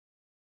got.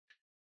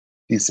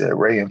 He said,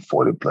 Ray, in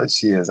 40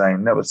 plus years, I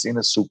ain't never seen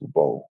a Super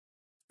Bowl.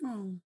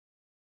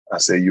 I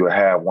said, you'll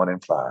have 1 in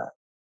 5.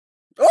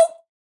 Oh,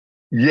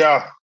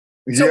 yeah.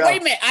 So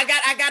wait a minute, I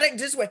got it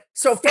this way.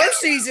 So first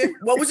season,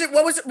 what was it?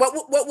 What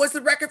was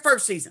the record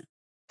first season?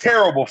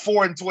 Terrible,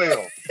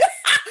 4-12.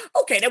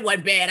 Okay, that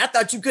wasn't bad. I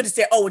thought you could have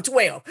said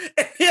 0-12.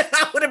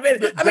 I would have been.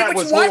 But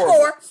you won horrible.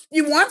 4.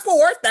 You won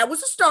 4. That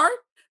was a start.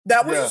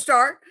 A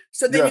start.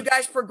 So then you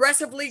guys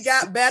progressively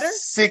got better.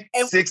 6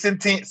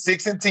 and 10.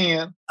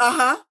 6-10.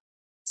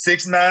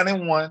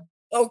 6-9-1.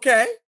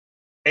 Okay.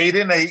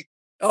 8-8.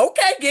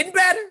 Okay, getting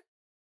better.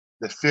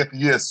 The 5th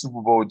year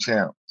Super Bowl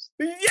champs.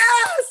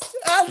 Yes,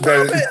 I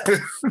love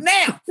it.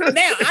 Now,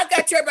 I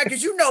got you everybody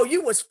because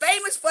you was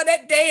famous for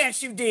that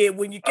dance you did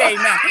when you came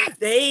out.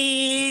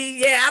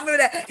 I remember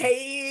that.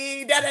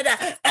 Hey,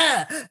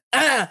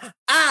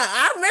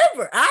 I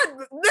remember.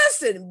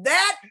 Listen,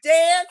 that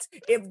dance.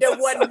 If there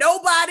wasn't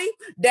nobody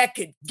that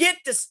could get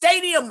the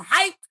stadium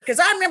hype, because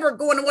I remember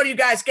going to one of you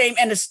guys' game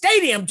and the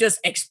stadium just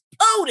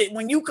exploded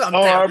when you come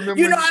down.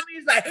 You know what I mean?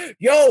 It's like,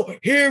 yo,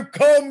 here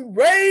come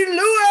Ray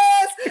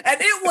Lewis,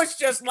 and it was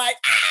just like,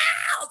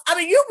 I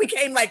mean, you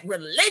became like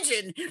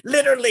religion,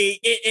 literally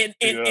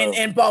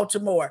in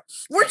Baltimore.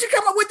 Where'd you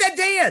come up with that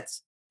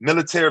dance?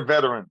 Military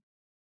veteran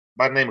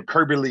by the name of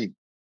Kirby Lee.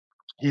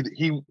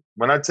 He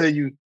when I tell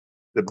you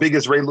the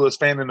biggest Ray Lewis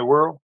fan in the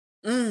world,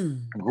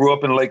 grew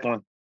up in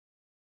Lakeland,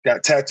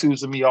 got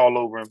tattoos of me all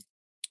over him.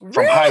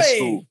 From high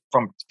school,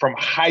 from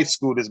high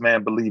school, this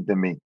man believed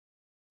in me.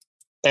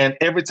 And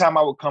every time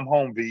I would come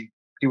home, V,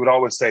 he would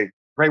always say,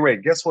 Ray,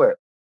 guess what?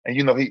 And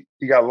you know, he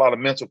got a lot of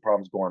mental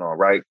problems going on,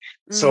 right?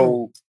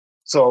 So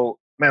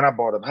man, I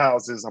bought him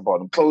houses, I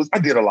bought him clothes, I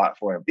did a lot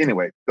for him.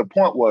 Anyway, the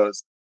point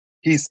was,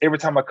 every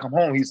time I come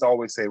home, he's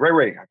always say,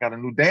 Ray, I got a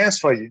new dance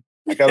for you.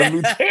 I got a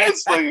new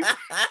dance for you.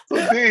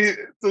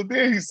 So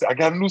then he said, I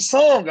got a new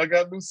song.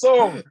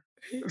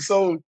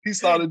 So he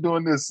started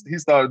doing this. He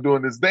started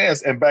doing this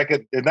dance. And back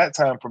in that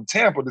time from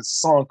Tampa, this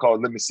song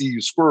called "Let Me See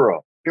You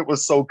Squirrel." It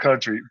was so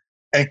country.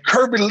 And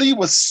Kirby Lee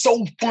was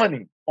so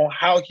funny on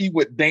how he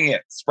would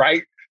dance,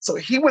 right? So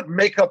he would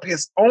make up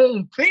his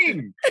own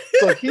theme.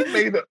 So he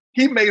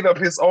made up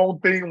his own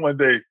theme one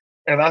day.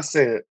 And I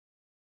said,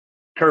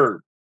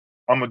 Kirb,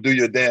 I'm gonna do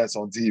your dance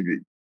on TV.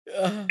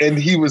 And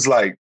he was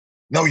like,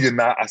 no, you're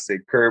not. I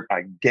said, Kirb,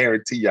 I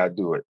guarantee you I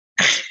do it.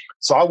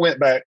 So I went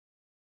back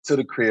to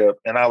the crib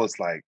and I was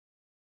like,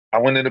 I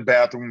went in the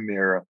bathroom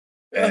mirror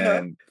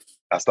and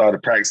I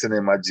started practicing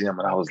in my gym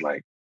and I was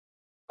like,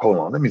 hold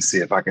on, let me see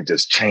if I can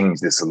just change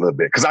this a little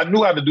bit. Because I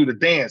knew how to do the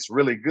dance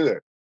really good.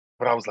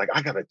 But I was like,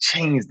 I got to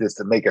change this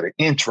to make it an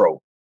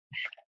intro.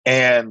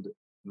 And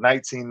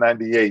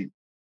 1998,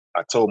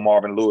 I told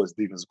Marvin Lewis,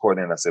 defensive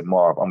coordinator, I said,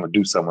 Marv, I'm going to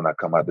do something when I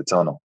come out the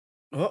tunnel.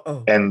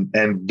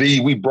 And B,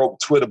 we broke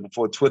Twitter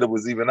before Twitter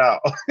was even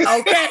out.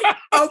 Okay.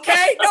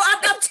 No,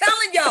 I'm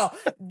telling y'all,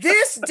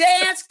 this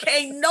dance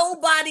can't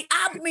nobody.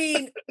 I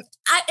mean,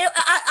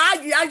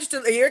 I used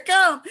to here it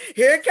come,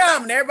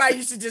 and everybody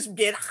used to just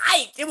get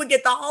hyped. It would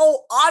get the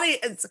whole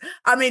audience.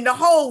 I mean, the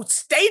whole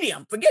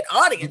stadium. Forget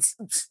audience,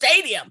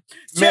 stadium.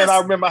 Man, I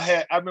remember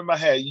I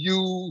had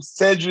you,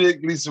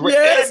 Cedric, Lisa,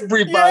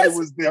 everybody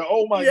was there.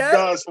 Oh my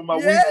gosh, for my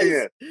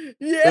weekend.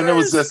 Yes. And it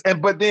was just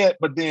but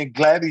then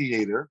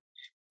Gladiator.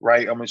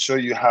 Right, I'm gonna show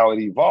you how it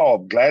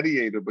evolved.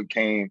 Gladiator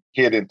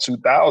hit in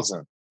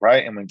 2000,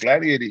 right? And when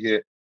Gladiator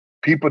hit,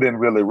 people didn't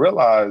really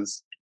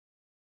realize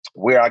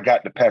where I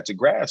got the patch of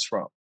grass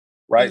from,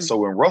 right? So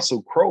when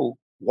Russell Crowe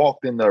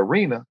walked in the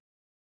arena,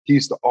 he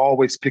used to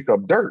always pick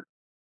up dirt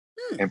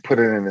and put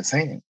it in his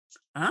hand.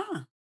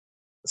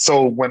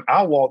 So when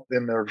I walked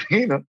in the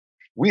arena,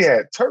 we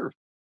had turf.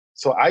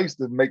 So I used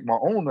to make my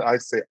own. I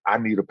say, I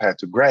need a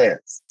patch of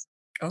grass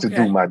to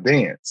do my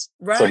dance.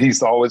 Right. So he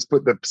used to always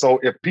so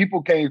if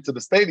people came to the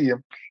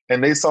stadium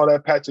and they saw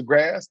that patch of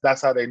grass,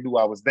 that's how they knew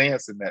I was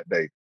dancing that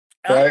day.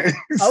 Right?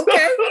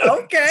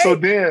 Okay. So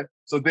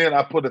then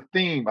I put a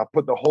theme. I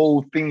put the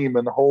whole theme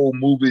and the whole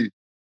movie,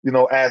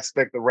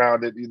 aspect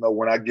around it,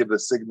 when I give the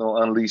signal,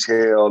 unleash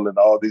hell and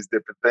all these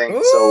different things.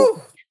 Ooh.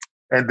 So,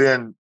 and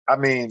then, I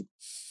mean,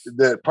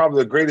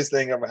 probably the greatest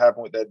thing ever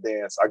happened with that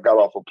dance, I got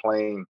off a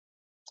plane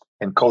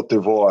in Cote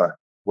d'Ivoire,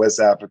 West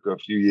Africa, a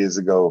few years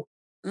ago.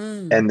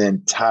 And the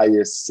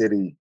entire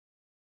city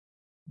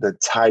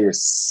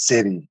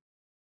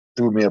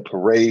threw me a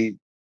parade,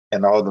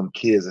 and all them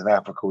kids in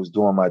Africa was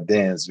doing my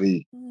dance,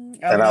 V.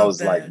 And I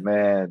was like,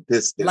 man,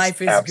 this is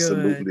life is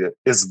absolutely good.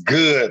 It's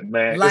good,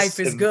 man. Life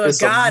is good.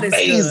 God is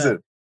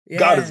good. Yes.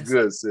 God is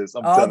good, sis.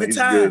 I'm telling you, he's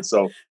good.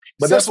 So,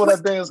 but that's where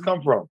that dance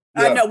come from.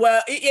 Yeah. I know.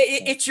 Well,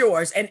 it's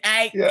yours, and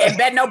and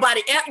bet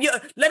nobody.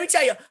 Let me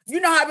tell you. You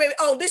know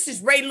how? This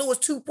is Ray Lewis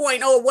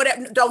 2.0 or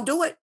whatever. Don't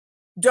do it.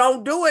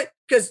 Don't do it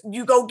because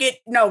you go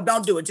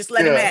don't do it. Just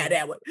let him have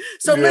that one.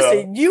 So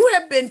listen, you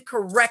have been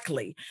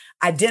correctly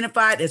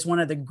identified as one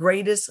of the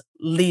greatest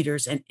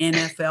leaders in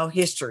NFL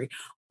history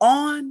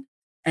on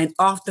and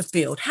off the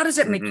field. How does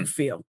that make you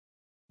feel?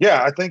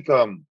 Yeah, I think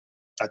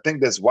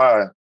that's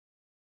why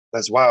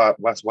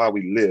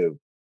we live.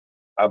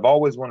 I've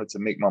always wanted to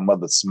make my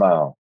mother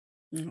smile.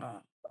 And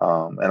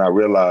I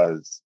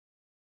realized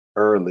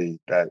early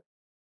that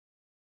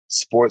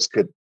sports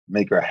could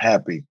make her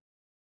happy.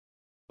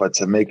 But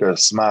to make her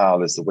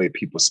smile is the way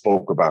people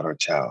spoke about her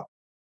child.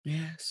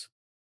 Yes.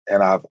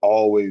 And I've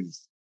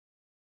always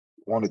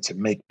wanted to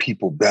make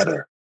people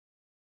better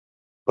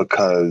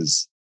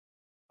because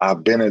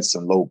I've been at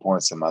some low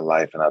points in my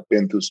life and I've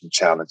been through some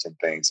challenging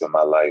things in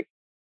my life.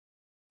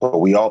 But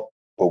we all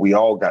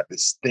got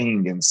this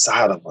thing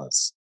inside of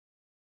us.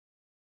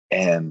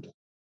 And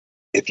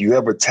if you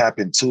ever tap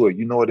into it,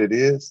 you know what it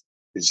is?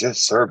 It's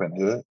just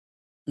servanthood.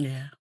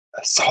 Yeah.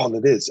 That's all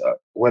it is.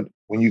 When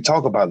you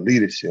talk about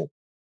leadership,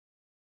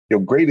 your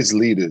greatest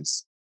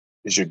leaders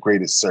is your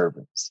greatest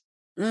servants.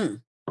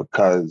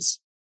 Because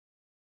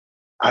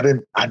I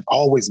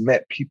always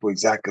met people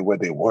exactly where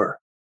they were.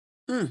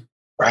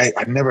 Right?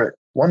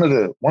 One of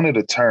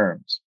the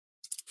terms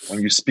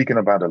when you're speaking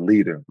about a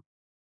leader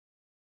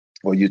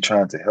or you're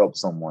trying to help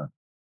someone,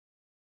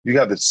 you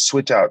got to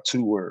switch out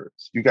two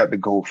words. You got to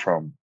go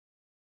from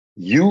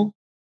you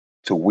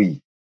to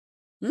we.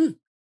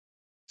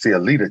 See, a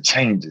leader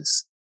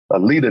changes, A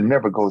leader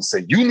never goes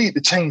say, you need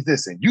to change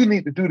this and you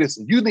need to do this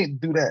and you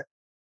need to do that.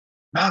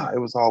 Nah, it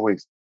was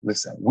always,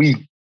 listen,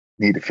 we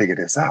need to figure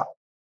this out.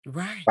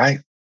 Right. Right?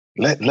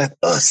 Let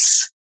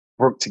us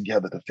work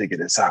together to figure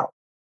this out.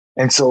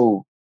 And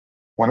so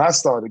when I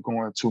started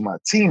going to my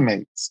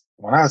teammates,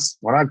 when I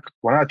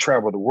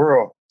travel the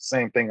world,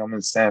 same thing I'm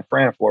in San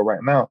Fran for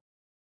right now.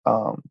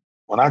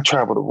 When I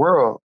travel the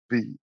world,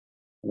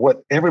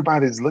 what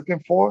everybody's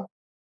looking for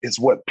is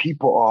what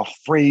people are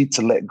afraid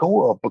to let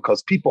go of,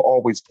 because people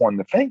always point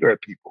the finger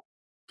at people.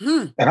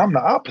 And I'm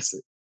the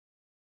opposite.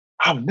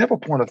 I'll never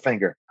point a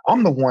finger.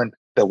 I'm the one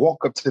that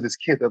walked up to this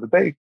kid the other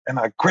day and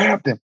I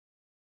grabbed him.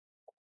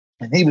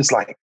 And he was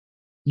like,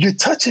 you're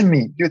touching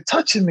me. You're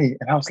touching me.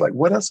 And I was like,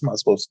 what else am I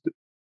supposed to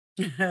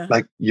do?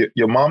 Like,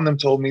 your mom them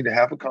told me to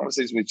have a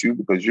conversation with you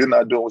because you're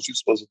not doing what you're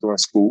supposed to do in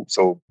school.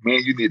 So me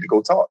and you need to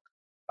go talk.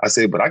 I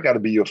said, but I got to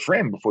be your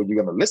friend before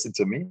you're going to listen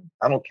to me.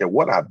 I don't care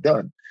what I've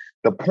done.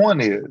 The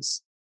point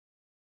is,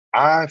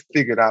 I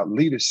figured out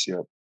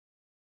leadership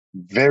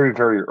very,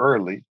 very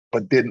early,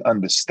 but didn't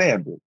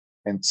understand it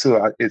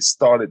until it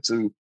started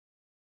to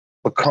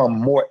become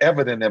more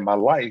evident in my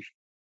life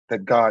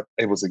that God,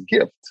 it was a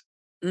gift.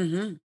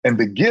 And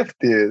the gift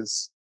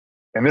is,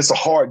 and it's a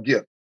hard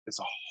gift. It's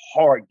a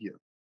hard gift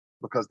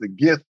because the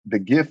gift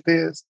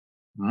is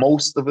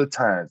most of the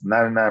times,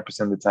 99%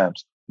 of the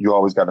times, you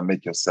always got to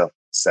make yourself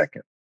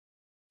second.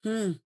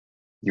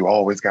 You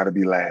always got to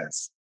be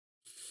last.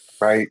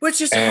 Right? Which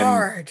is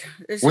hard.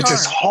 Which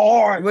is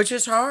hard.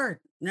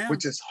 Yeah.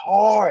 Which is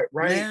hard,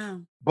 right? Yeah.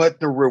 But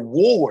the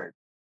reward,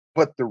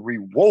 I'm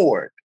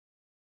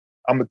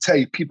going to tell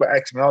you, people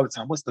ask me all the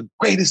time, what's the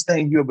greatest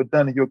thing you ever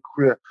done in your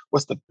career?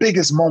 What's the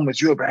biggest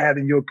moments you ever had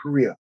in your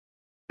career?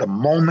 The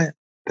moment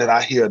that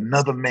I hear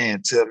another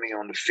man tell me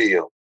on the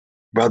field,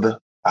 brother,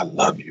 I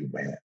love you,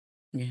 man.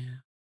 Yeah.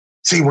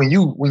 See, when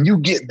you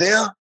get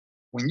there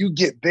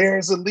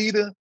as a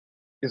leader,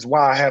 is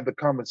why I have the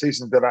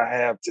conversations that I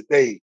have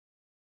today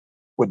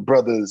with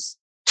brothers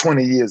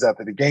 20 years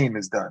after the game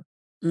is done.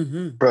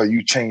 Bro,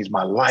 you changed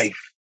my life.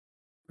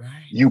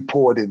 Right. You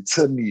poured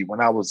into me when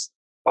I was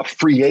a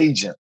free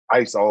agent.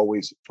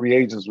 Free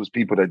agents was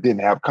people that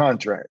didn't have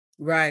contract.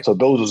 Right. So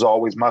those was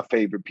always my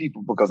favorite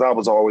people because I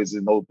was always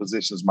in those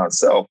positions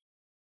myself.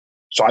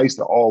 So I used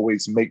to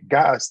always make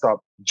guys stop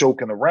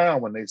joking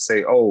around when they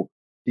say, oh,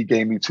 he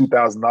gave me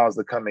 $2,000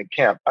 to come in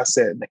camp. I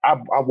said,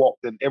 I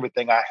walked in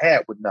everything I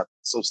had with nothing.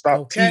 So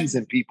stop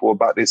teasing people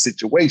about their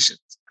situations,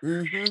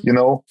 you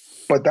know?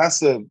 But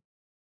that's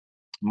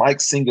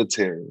Mike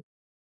Singletary,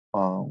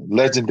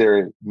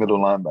 legendary middle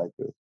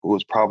linebacker, who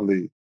was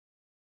probably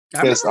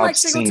best I've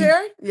seen.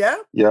 Singletary, yeah.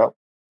 Yeah.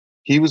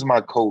 He was my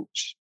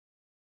coach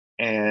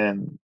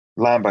and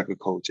linebacker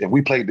coach, and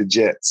we played the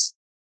Jets.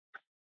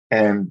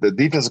 And the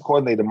defensive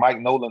coordinator,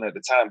 Mike Nolan, at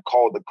the time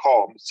called the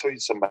call. I'm going to tell you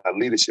something about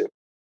leadership.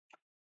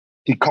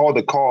 He called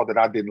a call that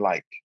I didn't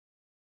like.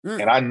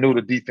 And I knew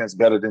the defense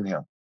better than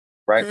him,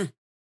 right?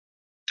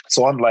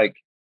 So I'm like,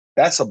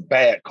 that's a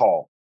bad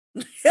call.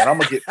 And I'm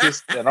gonna get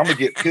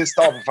pissed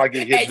off if I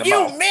get hit in the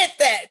mouth. You meant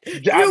that.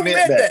 Yeah, I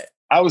meant that.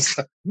 I was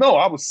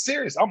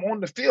serious. I'm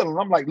on the field and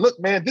I'm like, look,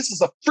 man, this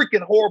is a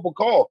freaking horrible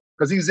call.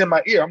 Because he's in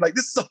my ear. I'm like,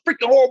 this is a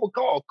freaking horrible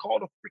call. Call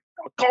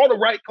the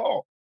right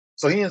call.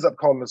 So he ends up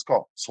calling this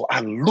call. So I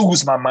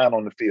lose my mind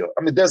on the field.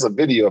 I mean, there's a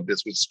video of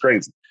this, which is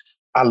crazy.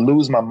 I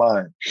lose my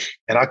mind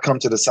and I come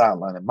to the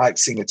sideline and Mike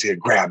Singletary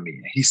grabbed me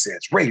and he says,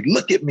 Ray,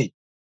 look at me.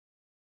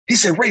 He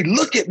said, Ray,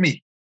 look at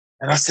me.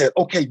 And I said,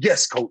 okay,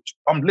 yes, coach,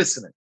 I'm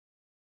listening.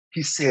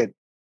 He said,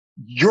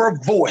 your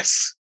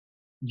voice,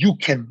 you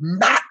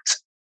cannot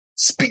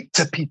speak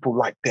to people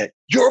like that.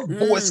 Your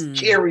voice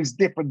carries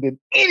different than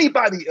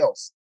anybody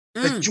else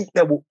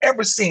that will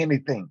ever say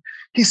anything.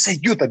 He said,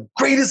 you're the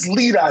greatest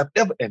leader I've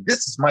ever, and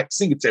this is Mike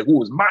Singletary, who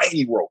was my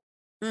hero,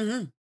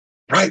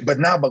 right? But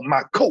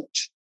my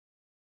coach.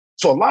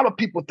 So a lot of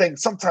people think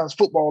sometimes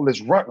football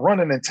is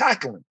running and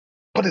tackling,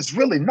 but it's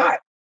really not.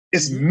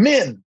 It's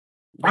men,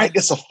 right?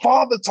 It's a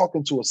father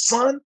talking to a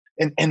son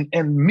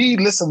and me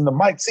listening to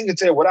Mike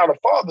Singletary without a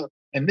father.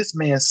 And this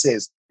man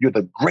says, you're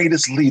the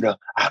greatest leader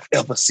I've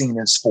ever seen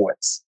in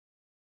sports.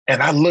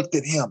 And I looked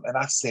at him and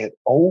I said,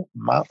 oh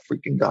my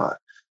freaking God,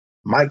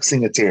 Mike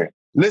Singletary,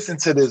 listen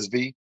to this,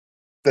 V.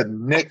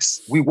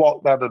 We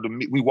walked out of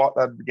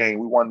the game.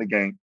 We won the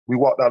game. We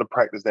walked out of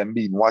practice, that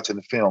meeting, watching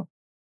the film.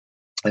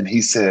 And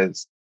he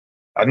says,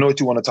 I know what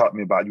you want to talk to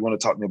me about. You want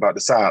to talk to me about the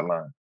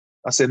sideline.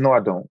 I said, no, I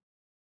don't.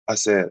 I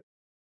said,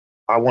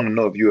 I want to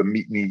know if you would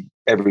meet me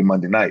every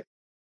Monday night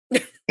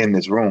in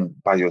this room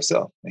by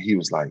yourself. And he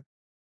was like,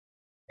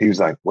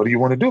 what do you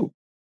want to do?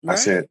 Right. I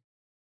said,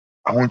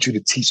 I want you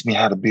to teach me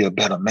how to be a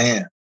better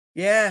man.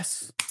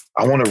 Yes.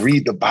 I want to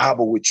read the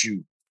Bible with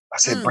you. I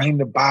said, bring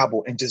the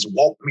Bible and just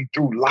walk me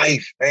through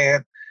life,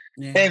 man.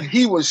 Yeah. And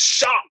he was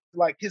shocked.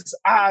 Like his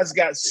eyes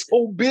got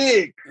so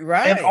big.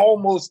 Right. And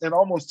almost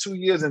 2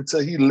 years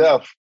until he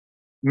left,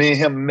 me and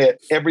him met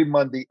every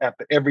Monday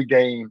after every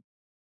game.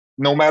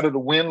 No matter the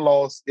win,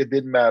 loss, it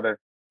didn't matter.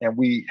 And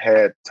we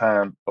had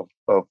time of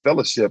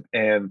fellowship,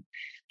 and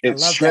it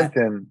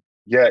strengthened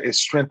it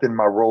strengthened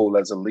my role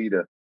as a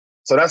leader.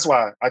 So that's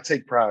why I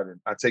take pride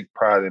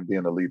in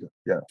being a leader.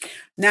 Yeah.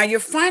 Now, your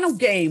final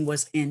game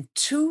was in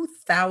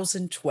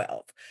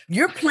 2012.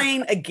 You're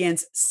playing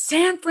against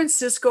San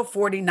Francisco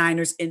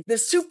 49ers in the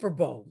Super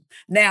Bowl.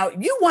 Now,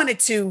 you wanted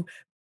to,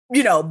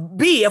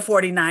 be a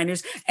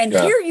 49ers, and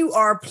here you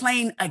are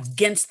playing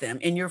against them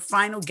in your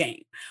final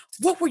game.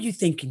 What were you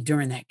thinking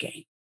during that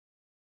game?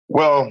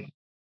 Well,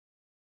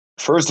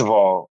 first of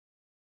all,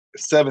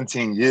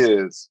 17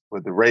 years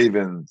with the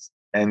Ravens,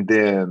 and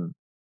then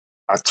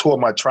I tore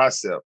my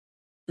tricep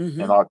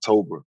in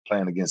October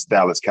playing against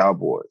Dallas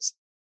Cowboys.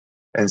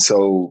 And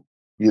so,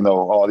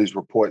 all these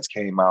reports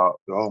came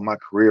out, my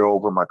career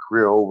over,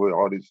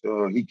 all these,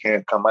 he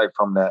can't come back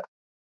from that.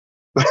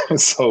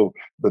 So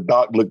the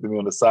doc looked at me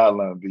on the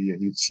sideline,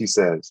 and she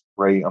says,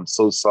 Ray, I'm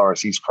so sorry.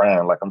 She's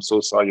crying, like, I'm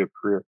so sorry your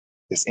career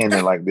is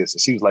ending like this.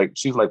 And she was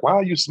like, why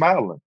are you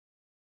smiling?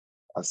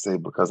 I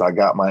said, because I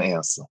got my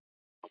answer.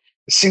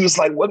 She was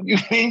like, what do you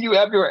mean you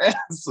have your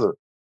answer?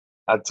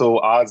 I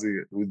told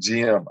Ozzie, the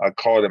GM, I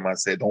called him, I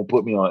said, don't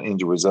put me on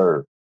injury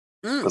reserve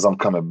because I'm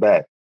coming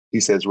back.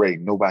 He says, Ray,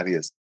 nobody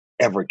has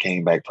ever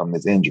came back from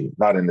this injury,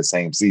 not in the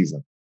same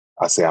season.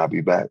 I say, I'll be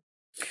back.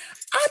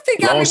 I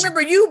think I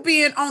remember you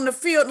being on the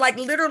field, like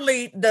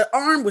literally the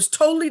arm was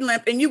totally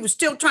limp and you were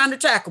still trying to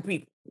tackle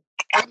people.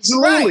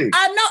 Absolutely. Right.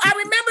 I know. I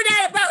remember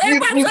that about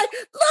everybody was like,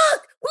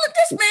 look,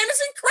 this man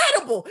is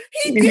incredible.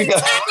 He's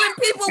tackling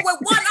people with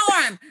one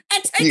arm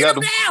and taking them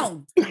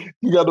down.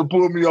 You got to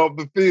pull me off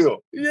the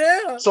field.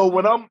 Yeah. So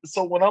when I'm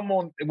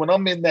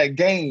in that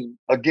game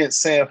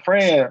against San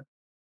Fran,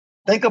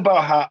 think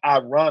about how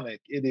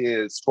ironic it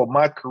is for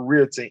my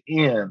career to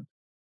end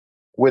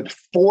with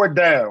 4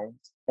 downs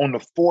on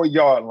the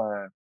 4-yard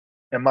line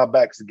and my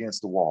back's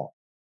against the wall.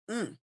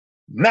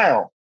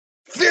 Now,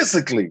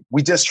 physically,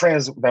 we just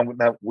transitioned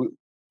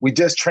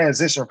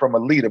from a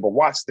leader, but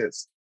watch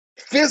this.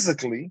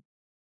 Physically,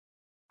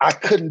 I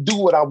couldn't do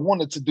what I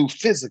wanted to do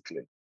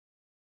physically.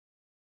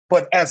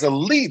 But as a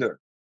leader,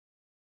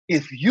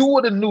 if you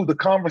would have knew the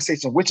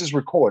conversation, which is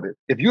recorded,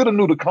 if you would have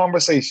knew the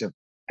conversation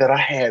that I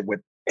had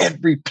with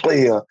every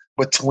player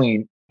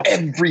between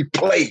every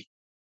play,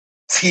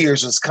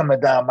 tears was coming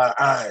down my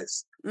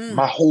eyes.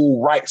 My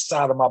whole right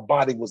side of my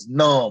body was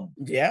numb.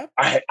 Yeah.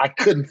 I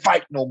couldn't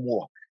fight no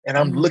more. And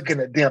I'm looking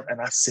at them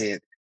and I said,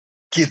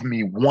 give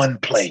me one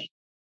play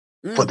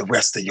for the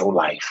rest of your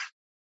life.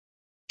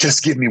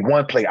 Just give me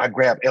one play. I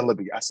grabbed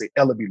Ellaby. I say,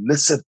 Ellaby,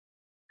 listen,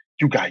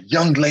 you got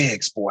young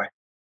legs, boy,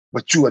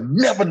 but you will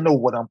never know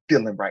what I'm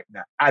feeling right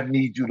now. I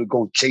need you to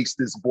go chase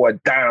this boy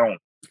down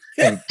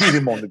and get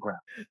him on the ground.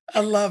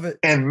 I love it.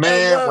 And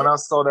man, when I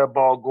saw that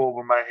ball go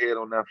over my head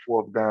on that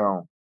 4th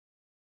down,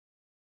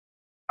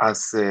 I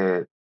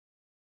said,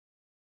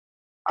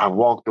 I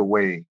walked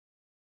away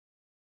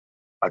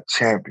a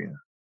champion.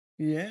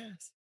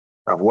 Yes.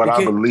 Of what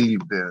I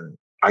believed in.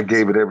 I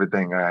gave it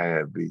everything I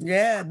had, B.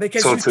 Yeah,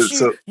 because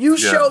you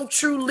showed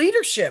true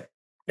leadership.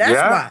 That's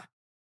why.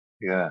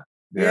 Yeah,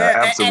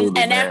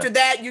 absolutely. And after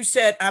that, you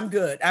said, I'm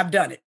good. I've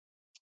done it.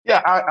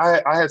 Yeah,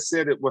 I had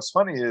said it. What's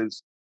funny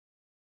is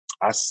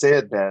I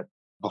said that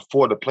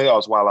before the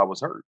playoffs while I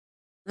was hurt.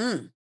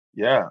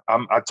 Yeah,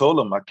 I told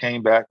him, I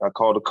came back, I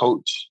called the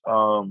coach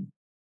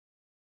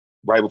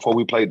right before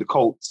we played the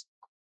Colts.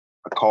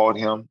 I called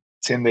him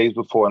 10 days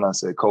before and I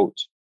said,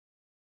 Coach,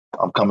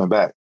 I'm coming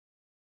back.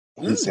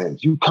 He said,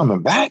 you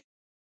coming back?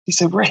 He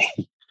said, Ray.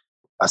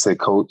 I said,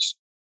 Coach,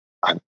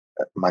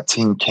 my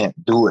team can't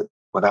do it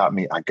without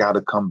me. I got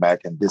to come back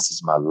and this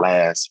is my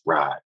last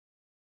ride.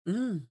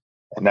 And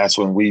that's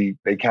when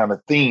they kind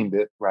of themed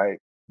it, right?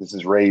 This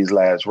is Ray's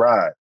last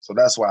ride. So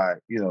that's why,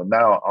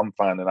 now I'm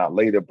finding out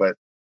later, but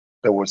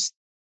there was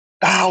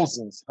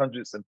thousands,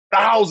 hundreds and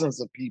thousands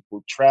of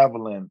people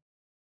traveling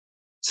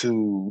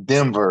to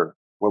Denver,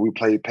 where we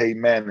played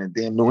Peyton Manning,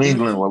 then New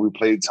England, where we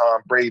played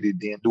Tom Brady,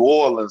 then New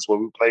Orleans, where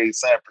we played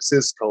San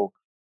Francisco,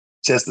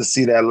 just to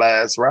see that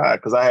last ride.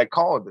 Because I had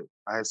called it.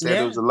 I had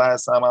said it was the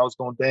last time I was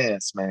going to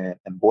dance, man.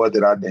 And boy,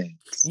 did I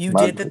dance. You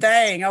did the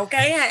thing,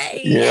 okay?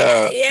 Hey,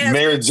 yeah.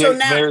 Mary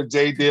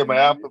J did my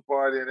after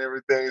party and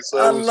everything.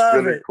 So it was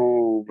really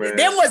cool, man.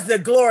 Them was the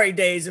glory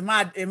days in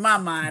my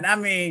mind. I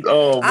mean,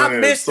 I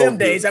missed them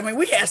days. I mean,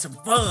 we had some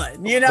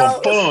fun,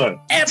 Some fun.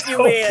 F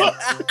you in.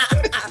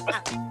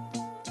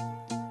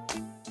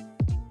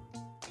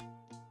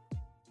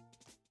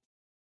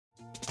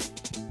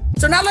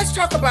 So now let's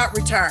talk about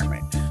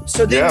retirement.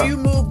 So then you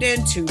moved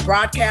into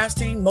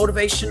broadcasting,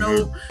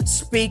 motivational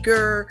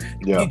speaker.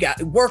 You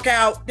got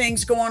workout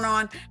things going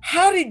on.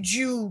 How did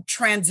you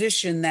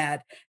transition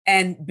that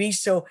and be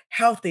so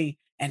healthy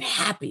and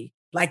happy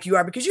like you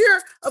are? Because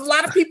you're a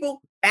lot of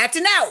people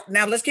acting out.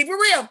 Now let's keep it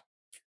real.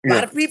 A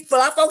lot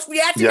of folks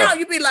be acting out.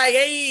 You be like,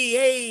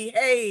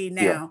 hey,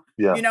 now.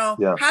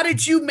 How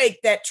did you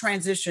make that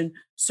transition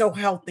so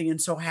healthy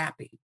and so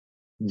happy?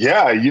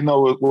 Yeah,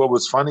 what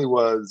was funny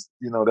was,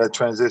 that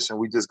transition,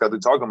 we just got to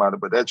talking about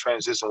it, but that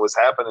transition was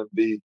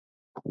happening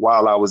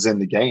while I was in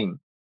the game,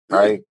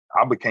 right?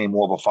 I became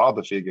more of a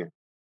father figure,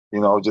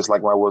 just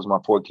like when I was my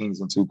 4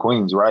 kings and 2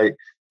 queens, right?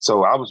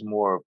 So I was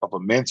more of a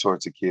mentor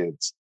to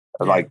kids,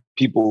 like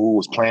people who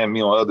was playing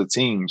me on other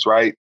teams,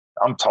 right?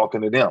 I'm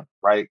talking to them,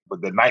 right?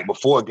 But the night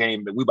before a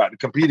game that we about to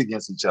compete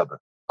against each other,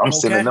 I'm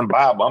sending them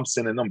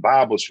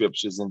Bible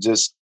scriptures and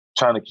just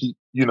trying to keep,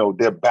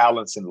 their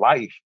balance in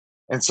life.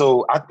 And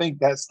so I think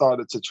that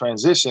started to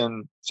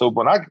transition. So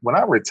when I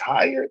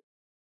retired,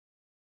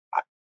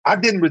 I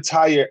didn't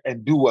retire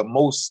and do what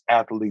most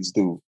athletes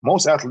do.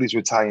 Most athletes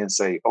retire and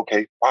say,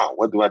 okay, wow,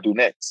 what do I do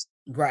next?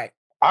 Right.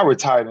 I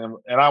retired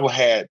and I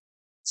had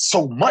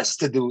so much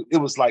to do. It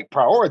was like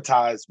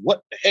prioritize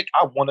what the heck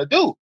I want to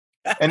do.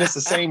 And it's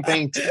the same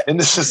thing.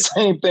 It's the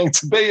same thing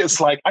today. It's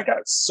like, I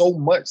got so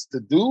much to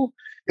do.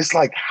 It's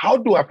like, how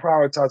do I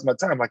prioritize my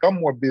time? Like, I'm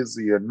more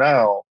busier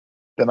now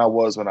than I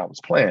was when I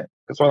was playing.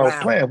 Because when I was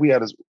playing, we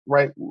had a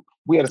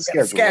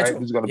schedule, right? It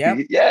was going to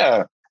be,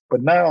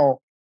 But now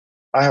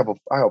I have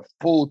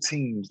full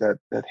teams that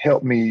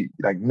help me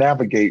like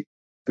navigate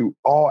through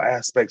all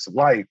aspects of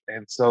life.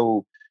 And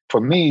so for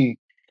me,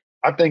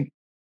 I think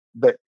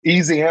the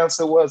easy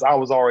answer was I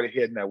was already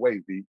heading that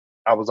way, V.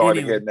 I was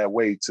already heading that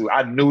way too.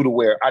 I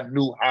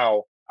knew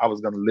how I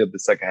was going to live the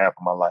second half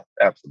of my life.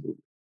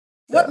 Absolutely.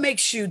 What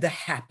makes you the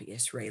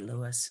happiest, Ray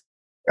Lewis?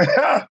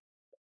 I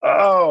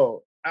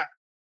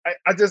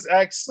just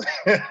asked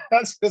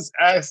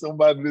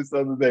somebody this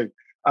other day.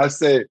 I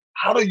said,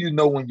 how do you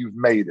know when you've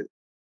made it?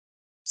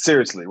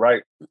 Seriously,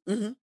 right?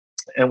 Mm-hmm.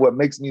 And what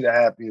makes me the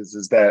happiest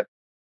is that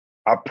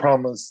I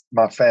promised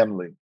my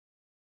family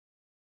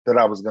that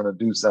I was going to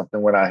do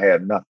something when I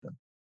had nothing.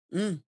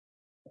 I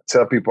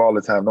tell people all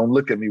the time, don't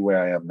look at me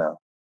where I am now,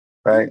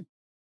 right?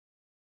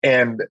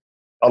 And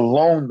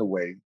along the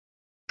way,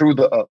 through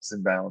the ups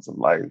and downs of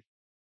life,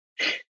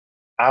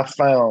 I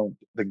found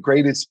the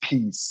greatest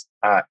peace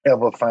I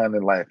ever find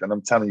in life. And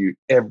I'm telling you,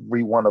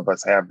 every one of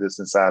us have this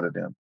inside of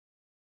them.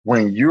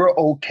 When you're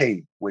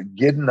okay with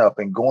getting up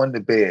and going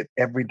to bed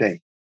every day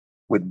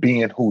with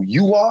being who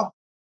you are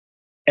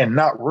and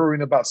not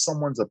worrying about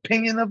someone's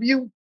opinion of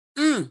you,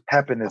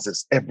 happiness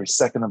is every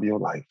second of your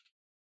life.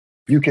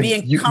 You can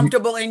being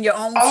comfortable in your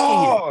own skin.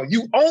 Oh,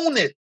 you own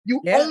it.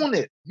 You own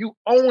it. You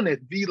own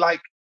it. Be like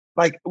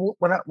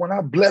when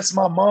I bless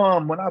my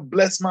mom, when I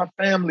bless my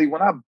family,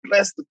 when I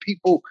bless the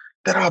people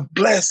that I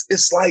bless,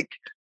 it's like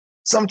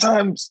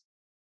sometimes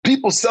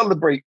people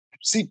celebrate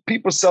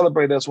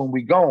us when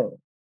we gone.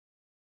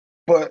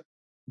 But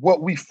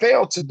what we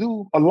fail to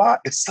do a lot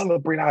is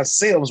celebrate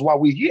ourselves while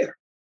we're here.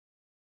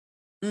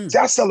 See,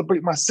 I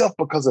celebrate myself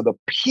because of the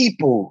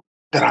people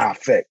that I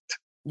affect.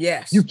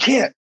 Yes. You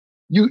can't.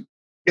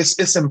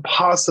 It's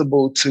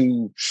impossible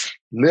to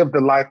live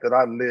the life that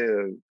I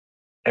live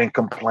and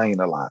complain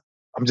a lot.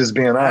 I'm just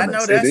being honest. I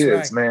know that's it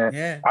is, right, man.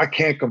 Yeah. I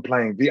can't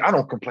complain. I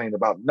don't complain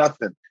about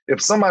nothing.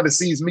 If somebody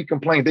sees me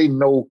complain, they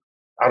know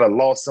I'd have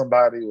lost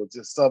somebody or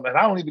just something. And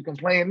I don't even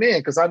complain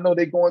then because I know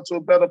they're going to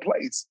a better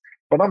place.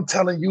 But I'm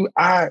telling you,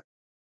 I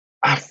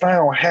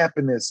found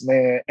happiness,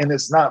 man, and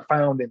it's not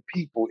found in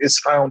people. It's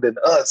found in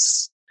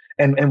us.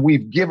 And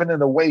we've given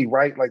it away,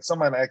 right? Like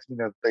somebody asked me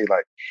the other day,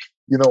 like,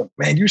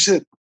 man, you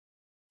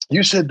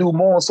should do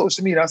more on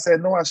social media. I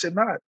said, no, I should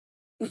not.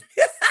 Don't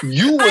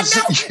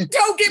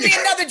give me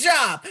another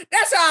job.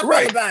 That's how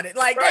I feel about it.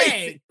 Like,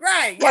 dang,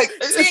 right. Like,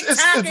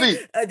 TikTok,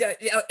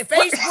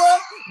 Facebook,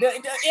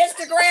 the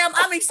Instagram.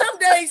 I mean, some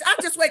days I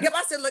just wake up,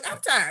 I said, look, I'm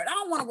tired. I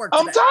don't want to work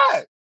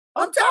today.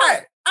 I'm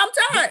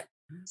tired.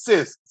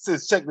 Sis,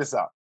 check this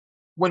out.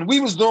 When we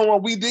was doing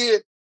what we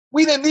did,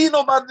 we didn't need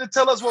nobody to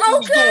tell us what we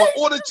was doing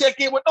or to check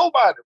in with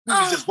nobody. We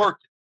was just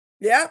working.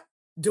 Yeah,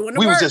 doing the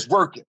work. We was just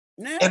working.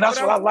 Yeah, and that's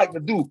what I like to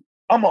do.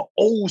 I'm an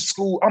old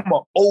school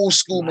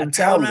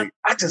mentality.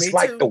 I just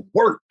like to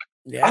work.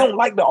 Yeah. I don't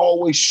like to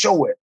always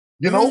show it.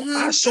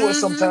 I show it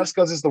sometimes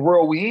because it's the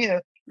world we in.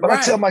 But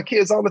I tell my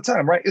kids all the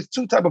time, right? It's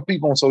two types of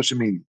people on social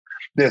media.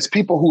 There's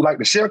people who like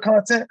to share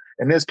content,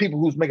 and there's people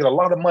who's making a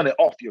lot of money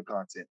off your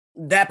content.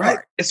 That part.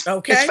 Right? It's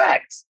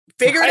facts.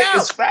 Figure it out.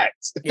 It's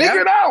facts. Yeah.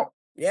 Figure it out.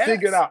 Yes.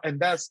 Figure it out.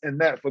 And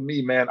that for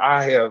me, man,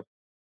 I've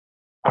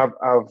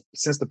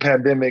since the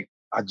pandemic,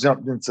 I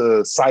jumped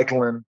into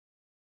cycling.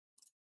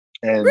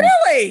 And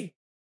really?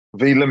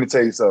 V, let me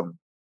tell you something.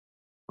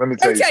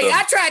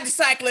 I tried to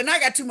cycle and I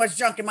got too much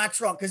junk in my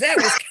trunk because that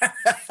was.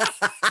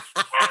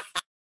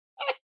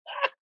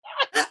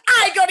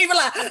 I ain't gonna even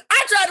lie.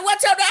 I tried to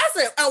watch out. I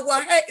said, "Oh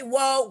well, hey,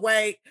 whoa,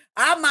 wait.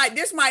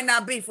 This might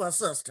not be for a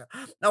sister.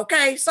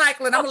 Okay,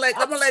 cycling. I'm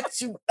gonna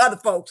let you other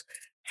folks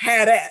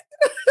have that."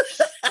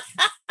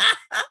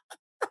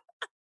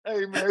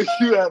 Hey man,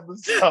 you have to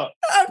stop.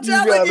 I'm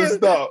telling you. You gotta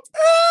stop.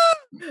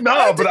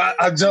 No, but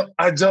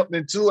I jumped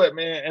into it,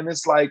 man, and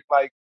it's like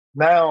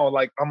now,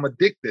 like I'm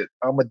addicted.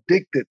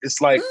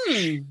 It's like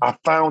I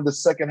found the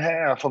second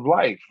half of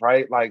life,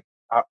 right? Like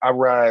I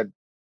ride.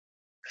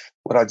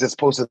 But I just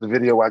posted the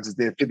video. I just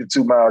did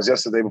 52 miles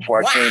yesterday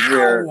before I came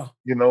here.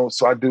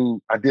 So I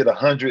did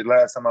 100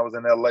 last time I was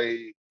in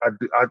LA. I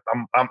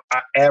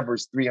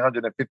average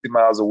 350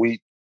 miles a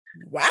week.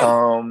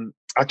 Wow.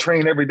 I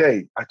train every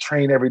day.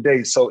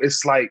 So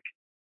it's like,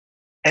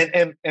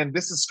 and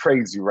this is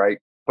crazy, right?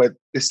 but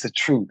it's the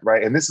truth,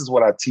 right? And this is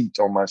what I teach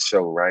on my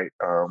show, right?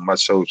 My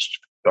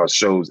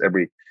shows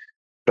every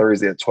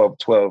Thursday at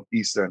 12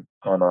 Eastern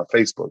on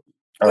Facebook.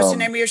 What's the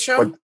name of your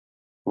show? But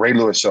Ray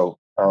Lewis Show.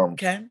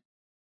 Okay.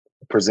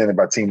 Presented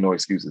by Team No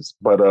Excuses.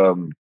 But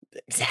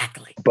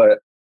exactly. But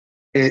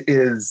it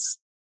is,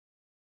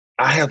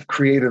 I have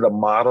created a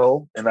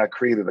model, and I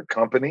created a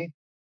company,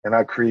 and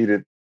I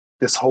created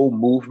this whole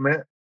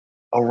movement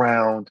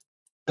around,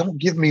 don't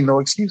give me no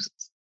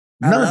excuses.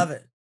 None. I love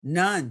it.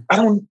 None. I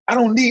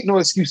don't need no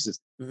excuses.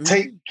 Mm-hmm.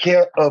 Take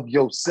care of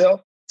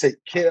yourself.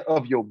 Take care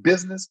of your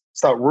business.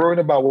 Stop worrying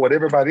about what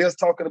everybody else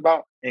talking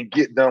about and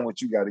get done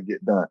what you got to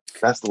get done.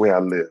 That's the way I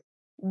live.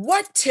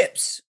 What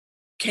tips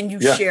can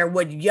you share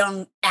with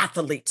young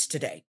athletes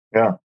today?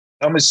 Yeah.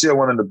 I'm going to share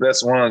one of the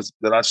best ones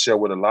that I share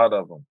with a lot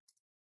of them.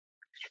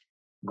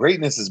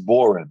 Greatness is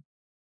boring.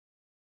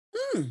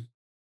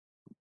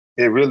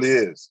 It really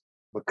is,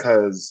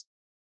 because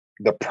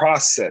the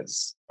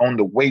process on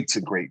the way to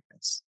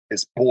greatness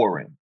is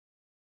boring.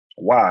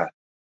 Why?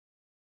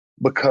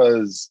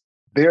 Because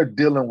they're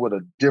dealing with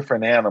a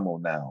different animal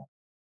now.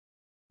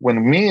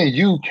 When me and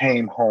you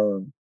came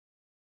home,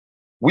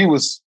 we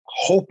was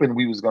hoping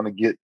we was going to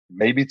get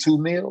maybe 2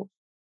 meals.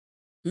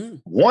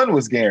 One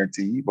was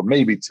guaranteed, but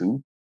maybe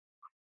 2.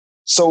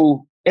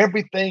 So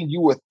everything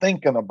you were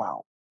thinking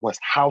about was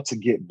how to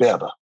get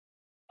better,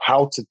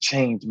 how to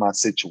change my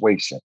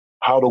situation,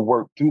 how to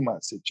work through my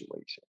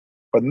situation.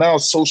 But now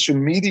social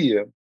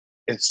media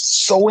is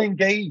so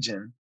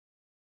engaging.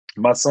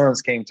 My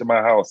sons came to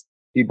my house.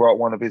 He brought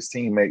one of his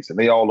teammates, and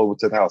they all over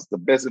to the house. The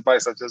best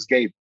advice I just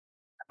gave,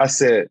 I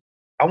said,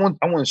 I want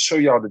to show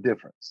y'all the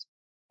difference.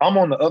 I'm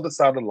on the other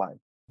side of life.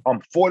 I'm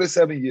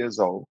 47 years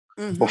old.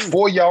 Mm-hmm.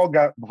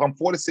 I'm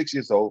 46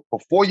 years old.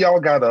 Before y'all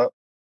got up,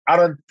 I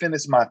done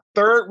finished my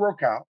 3rd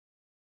workout,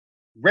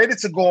 ready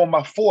to go on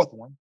my 4th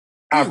one.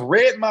 I've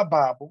read my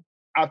Bible.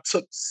 I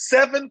took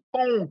 7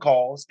 phone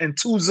calls and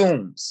 2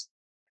 Zooms,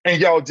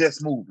 and y'all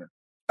just moving.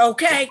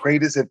 Okay.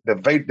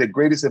 The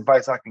greatest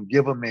advice I can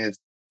give them is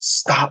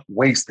stop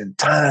wasting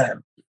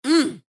time.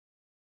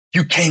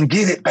 You can't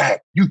get it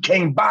back. You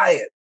can't buy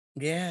it.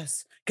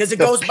 Yes, because it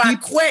goes by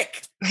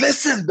quick.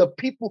 Listen, the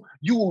people,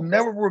 you will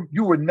never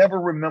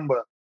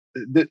remember.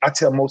 I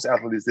tell most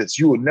athletes this: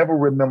 you will never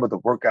remember the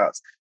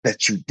workouts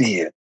that you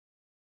did.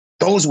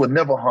 Those will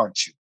never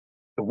haunt you.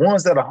 The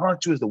ones that'll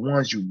haunt you is the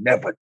ones you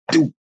never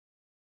do.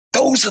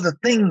 Those are the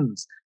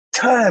things.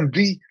 Time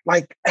be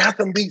like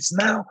athletes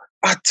now.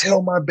 I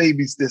tell my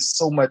babies this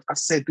so much. I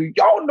said, do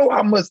y'all know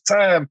how much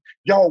time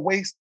y'all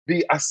waste?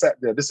 I sat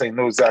there. This ain't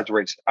no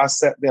exaggeration. I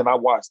sat there and I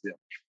watched them.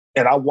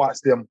 And I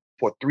watched them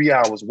for 3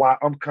 hours while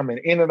I'm coming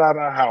in and out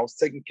of the house,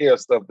 taking care of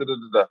stuff.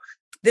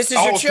 This is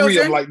all your children? 3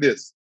 of them like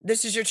this.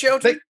 This is your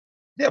children?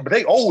 But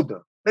they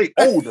older. They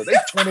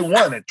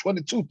 21 and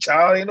 22.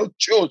 Child, ain't no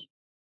children.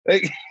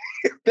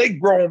 They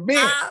grown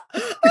men.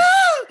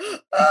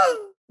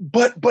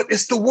 But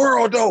it's the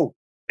world, though.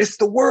 It's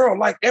the world.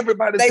 Like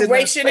everybody's they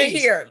racing in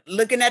here,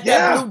 looking at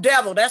that blue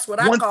devil. That's what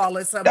I call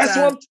it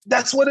sometimes.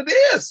 That's what it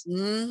is.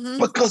 Mm-hmm.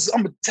 Because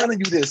I'm telling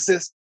you this,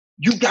 sis.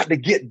 You got to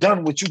get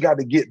done what you got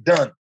to get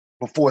done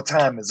before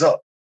time is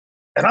up.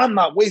 And I'm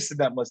not wasting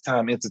that much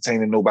time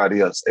entertaining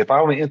nobody else. If I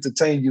want to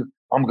entertain you,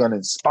 I'm going to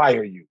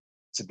inspire you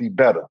to be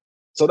better.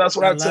 So that's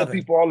what I tell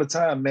people all the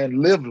time,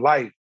 man. Live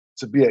life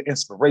to be an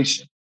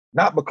inspiration,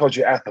 not because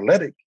you're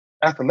athletic.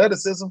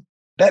 Athleticism,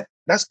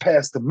 that's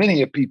passed to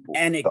many of people.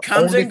 And it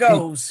comes and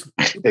goes.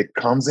 It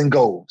comes and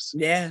goes.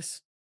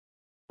 Yes.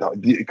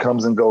 It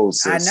comes and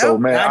goes. Sis. I know. So,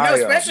 man, I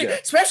know,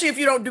 especially if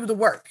you don't do the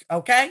work,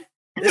 okay?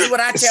 This is what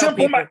I tell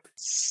people.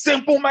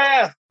 Simple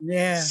math.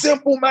 Yeah.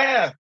 Simple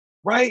math,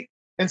 right?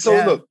 And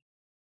so look,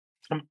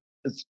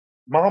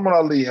 Muhammad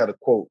Ali had a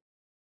quote.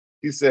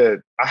 He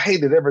said, I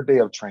hated every day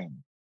of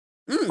training.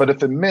 But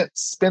if it meant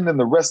spending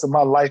the rest of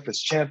my life as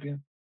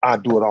champion,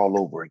 I'd do it all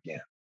over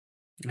again.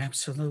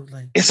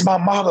 Absolutely. It's my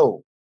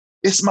motto.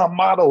 It's my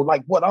motto.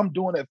 Like what I'm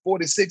doing at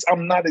 46,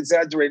 I'm not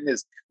exaggerating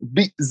this.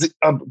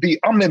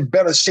 I'm in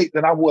better shape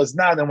than I was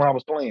now than when I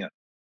was playing.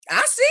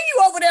 I see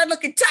you over there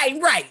looking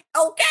tight, right?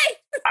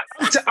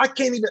 Okay. I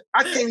can't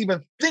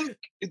even think.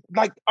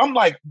 Like I'm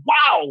like,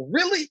 wow,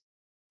 really?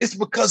 It's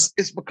because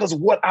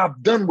of what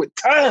I've done with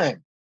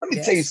time. Let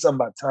me tell you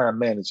something about time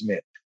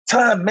management.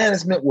 Time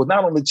management will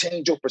not only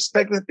change your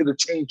perspective, it'll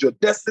change your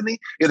destiny,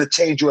 it'll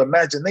change your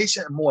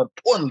imagination, and more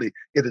importantly,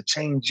 it'll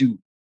change you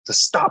to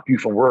stop you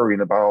from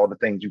worrying about all the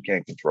things you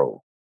can't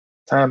control.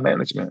 Time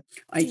management.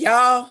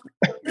 Y'all,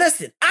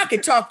 listen, I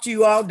could talk to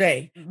you all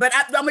day, but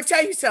I'm going to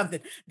tell you something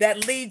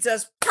that leads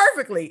us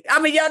perfectly.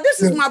 I mean, y'all,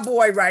 this is my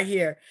boy right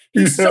here.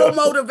 He's so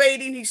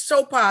motivating. He's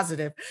so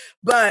positive.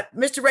 But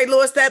Mr. Ray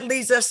Lewis, that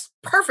leads us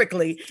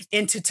perfectly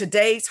into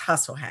today's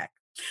hustle hack.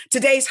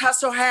 Today's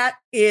hustle hack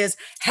is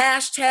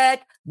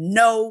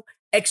 #no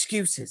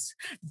excuses.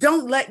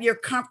 Don't let your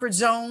comfort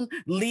zone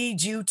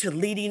lead you to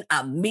leading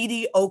a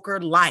mediocre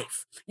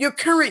life. Your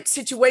current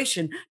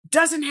situation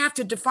doesn't have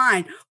to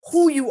define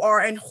who you are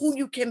and who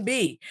you can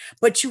be,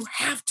 but you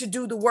have to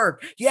do the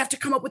work. You have to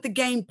come up with a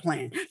game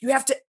plan. You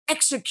have to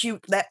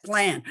execute that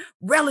plan.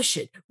 Relish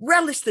it.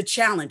 Relish the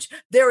challenge.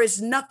 There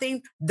is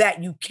nothing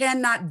that you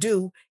cannot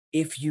do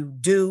if you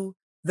do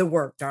the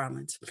work,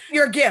 darlings.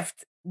 Your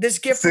gift. This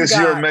gift from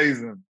God. You're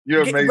amazing.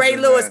 You're amazing. Ray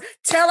Lewis, man.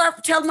 tell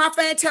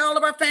all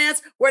of our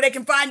fans where they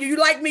can find you. You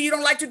like me, you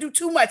don't like to do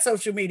too much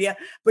social media,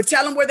 but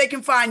tell them where they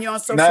can find you on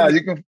social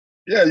media.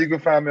 You can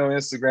find me on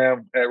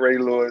Instagram at Ray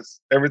Lewis.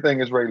 Everything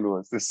is Ray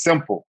Lewis. It's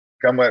simple.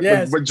 Come on,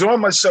 but join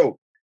my show.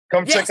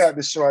 Come check out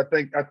the show. I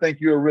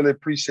think you'll really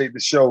appreciate the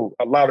show.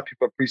 A lot of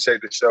people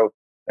appreciate the show.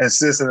 And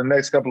sis, in the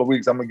next couple of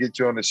weeks, I'm going to get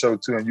you on the show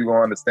too, and you're going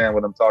to understand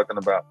what I'm talking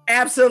about.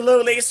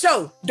 Absolutely.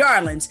 So,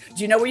 darlings,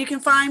 do you know where you can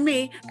find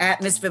me?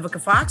 At Miss Vivica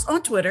Fox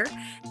on Twitter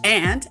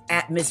and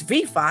at Miss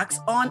V Fox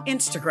on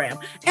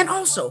Instagram. And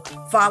also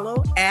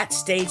follow at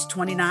Stage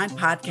 29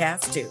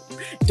 Podcast too.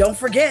 Don't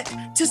forget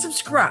to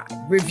subscribe,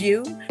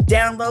 review,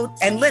 download,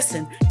 and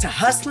listen to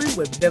Hustling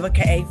with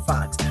Vivica A.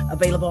 Fox.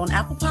 Available on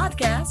Apple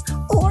Podcasts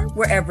or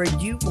wherever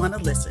you want to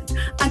listen.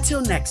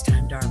 Until next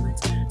time, darlings.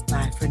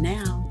 Bye for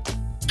now.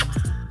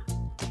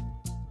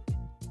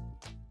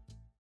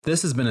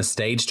 This has been a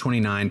Stage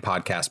 29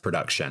 podcast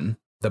production.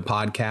 The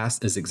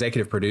podcast is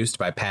executive produced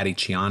by Patty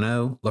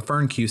Ciano,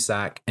 LaFern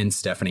Cusack, and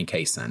Stephanie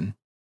Kaysen.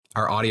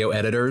 Our audio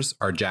editors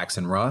are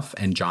Jackson Ruff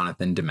and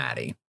Jonathan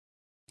DeMatti.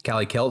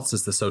 Callie Keltz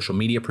is the social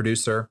media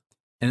producer,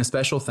 and a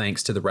special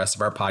thanks to the rest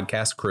of our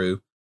podcast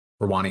crew,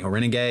 Rawani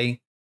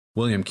Horenegay,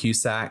 William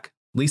Cusack,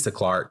 Lisa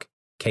Clark,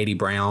 Katie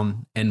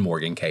Brown, and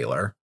Morgan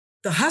Kaler.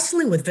 The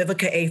Hustling with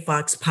Vivica A.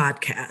 Fox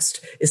podcast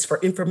is for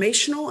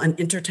informational and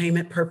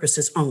entertainment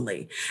purposes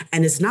only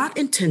and is not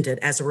intended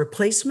as a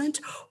replacement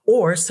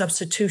or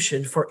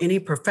substitution for any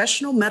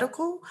professional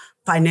medical,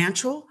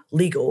 financial,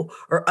 legal,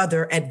 or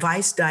other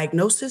advice,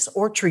 diagnosis,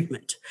 or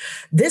treatment.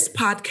 This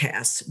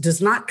podcast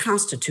does not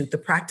constitute the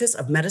practice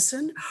of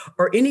medicine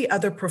or any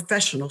other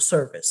professional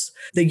service.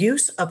 The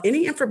use of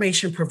any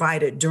information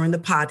provided during the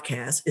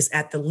podcast is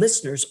at the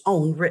listener's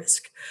own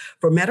risk.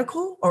 For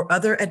medical or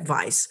other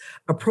advice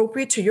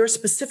appropriate to your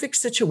specific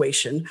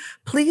situation,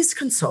 please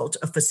consult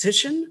a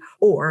physician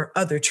or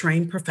other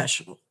trained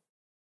professional.